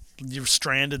 and you're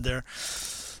stranded there.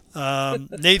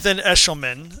 Nathan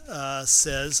Eshelman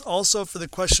says, also for the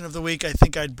question of the week, I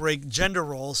think I'd break gender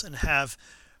roles and have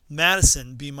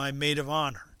Madison be my maid of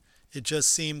honor. It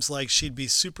just seems like she'd be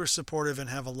super supportive and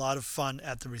have a lot of fun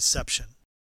at the reception.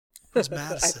 Who's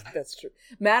Madison? That's true.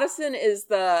 Madison is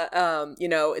the,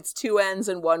 it's 2 N's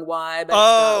and 1 Y. But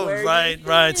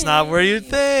right. It's not where you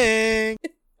think.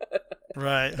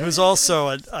 Right. Who's also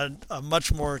a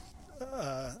much more,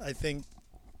 I think,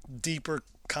 deeper,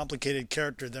 complicated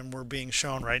character than we're being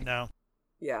shown right now.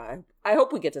 Yeah. I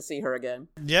hope we get to see her again.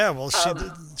 Yeah. Well,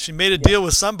 she made a deal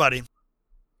with somebody.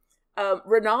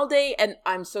 Rinaldi, and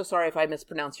I'm so sorry if I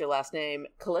mispronounce your last name,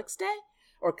 Calixte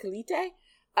or Kalite,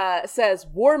 says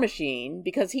War Machine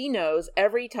because he knows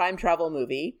every time travel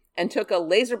movie and took a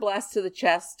laser blast to the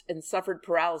chest and suffered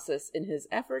paralysis in his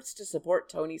efforts to support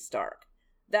Tony Stark.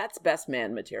 That's best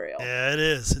man material. Yeah, it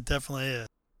is. It definitely is.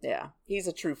 Yeah, he's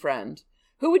a true friend.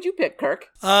 Who would you pick, Kirk?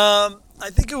 I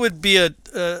think it would be a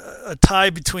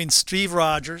tie between Steve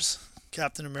Rogers,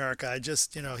 Captain America. I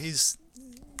just, he's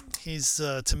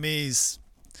to me, he's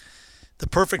the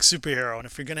perfect superhero. And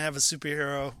if you're going to have a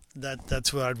superhero, that's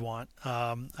who I'd want.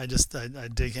 I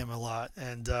dig him a lot.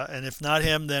 And if not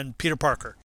him, then Peter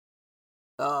Parker.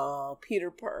 Oh, Peter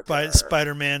Parker.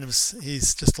 Spider-Man,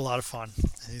 he's just a lot of fun.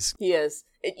 He is.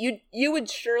 You would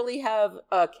surely have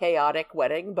a chaotic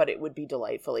wedding, but it would be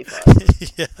delightfully fun.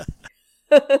 Yeah.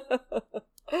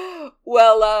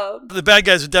 Well, the bad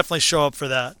guys would definitely show up for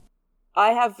that.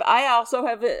 I also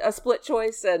have a split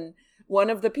choice, and one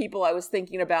of the people I was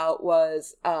thinking about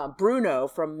was Bruno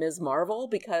from Ms. Marvel,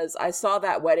 because I saw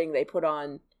that wedding they put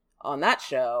on that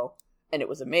show, and it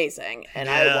was amazing, and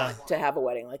yeah. I want to have a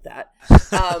wedding like that.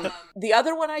 The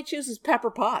other one I choose is Pepper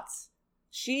Potts.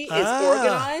 She is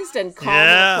organized and calm in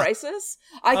a crisis.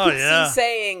 I could see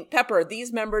saying, Pepper,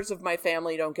 these members of my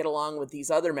family don't get along with these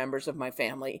other members of my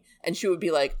family, and she would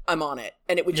be like, I'm on it,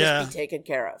 and it would just be taken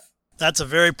care of. That's a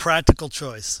very practical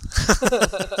choice.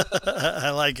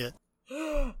 I like it.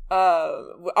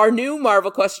 Our new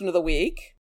Marvel question of the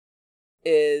week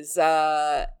is,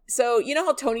 so you know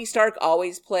how Tony Stark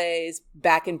always plays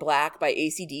Back in Black by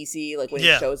AC/DC, like when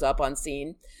he shows up on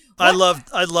scene? I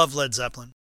love Led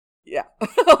Zeppelin. Yeah.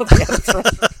 That's right.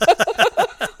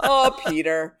 Oh,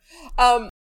 Peter.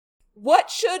 What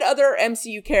should other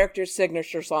MCU characters'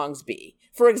 signature songs be?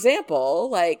 For example,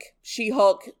 like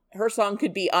She-Hulk, her song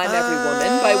could be I'm Every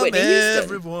Woman by Whitney Houston.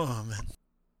 Every woman.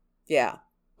 Yeah,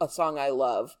 a song I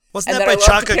love. Wasn't that by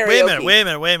Chaka? Wait a minute.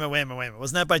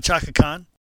 Wasn't that by Chaka Khan?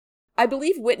 I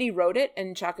believe Whitney wrote it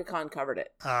and Chaka Khan covered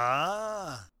it.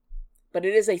 But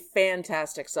it is a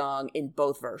fantastic song in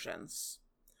both versions.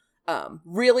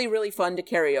 Really, really fun to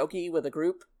karaoke with a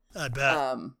group. I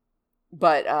bet.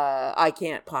 But I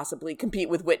can't possibly compete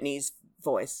with Whitney's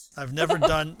voice. I've never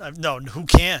done. Who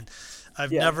can?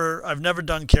 I've never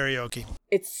done karaoke.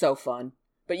 It's so fun,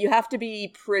 but you have to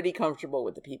be pretty comfortable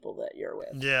with the people that you're with.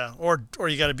 Yeah, or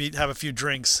you got to have a few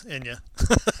drinks in you.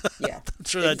 Yeah, I'm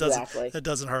sure that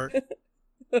doesn't hurt.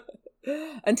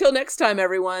 Until next time,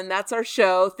 everyone, that's our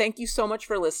show. Thank you so much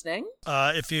for listening.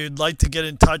 If you'd like to get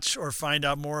in touch or find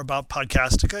out more about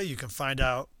Podcastica, you can find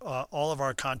out all of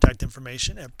our contact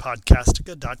information at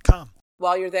podcastica.com.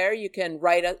 While you're there, you can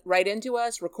write into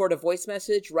us, record a voice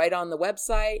message right on the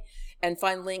website, and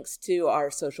find links to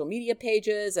our social media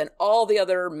pages and all the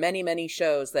other many, many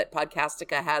shows that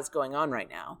Podcastica has going on right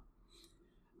now.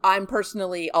 I'm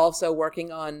personally also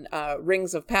working on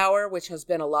Rings of Power, which has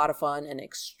been a lot of fun and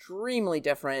extremely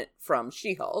different from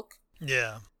She-Hulk.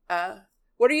 Yeah.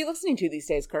 What are you listening to these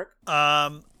days, Kirk?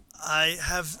 I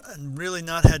have really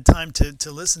not had time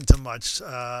to listen to much.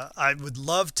 I would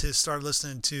love to start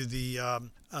listening to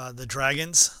the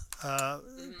Dragons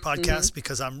podcast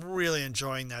because I'm really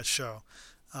enjoying that show.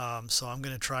 So I'm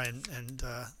going to try and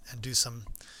do some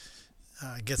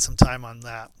get some time on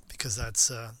that because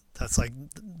that's like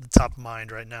the top of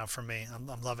mind right now for me.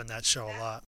 I'm loving that show a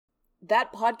lot.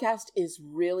 That podcast is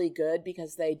really good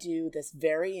because they do this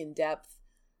very in-depth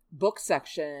book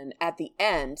section at the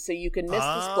end, so you can miss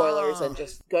the spoilers and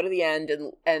just go to the end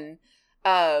and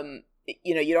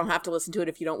you don't have to listen to it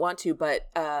if you don't want to, but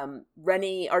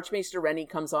Archmaester Rennie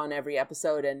comes on every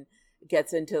episode and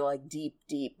gets into like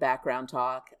deep background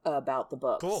talk about the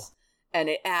books. Cool. And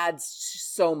it adds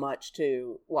so much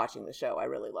to watching the show. I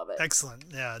really love it. Excellent.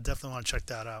 Yeah, definitely want to check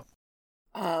that out.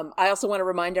 I also want to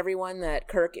remind everyone that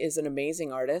Kirk is an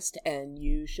amazing artist, and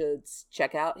you should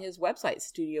check out his website,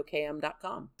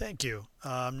 studiokm.com. Thank you.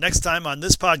 Next time on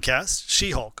this podcast,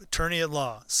 She-Hulk, Attorney at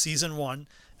Law, Season 1,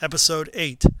 Episode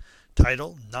 8,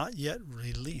 title Not Yet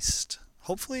Released.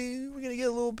 Hopefully, we're going to get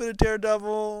a little bit of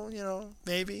Daredevil,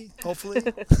 maybe, hopefully.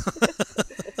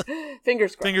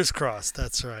 Fingers crossed. Fingers crossed.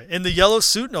 That's right. In the yellow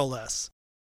suit, no less.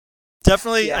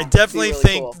 Definitely, Yeah, I definitely really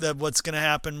think cool. that what's going to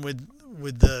happen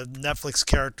with the Netflix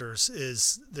characters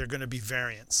is they're going to be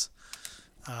variants,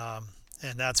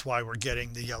 and that's why we're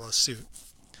getting the yellow suit.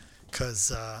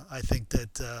 Because I think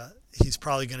that he's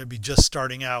probably going to be just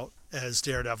starting out as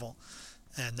Daredevil,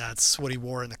 and that's what he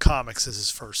wore in the comics as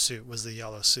his first suit was the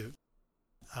yellow suit.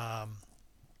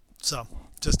 So,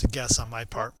 just a guess on my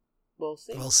part. We'll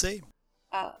see. We'll see.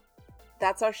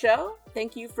 That's our show.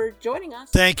 Thank you for joining us.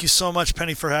 Thank you so much,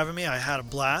 Penny, for having me. I had a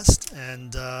blast,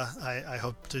 and I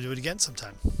hope to do it again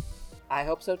sometime. I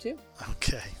hope so too.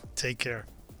 Okay, take care.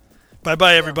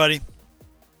 Bye-bye, everybody.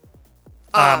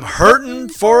 I'm hurting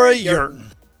for a yurtin'.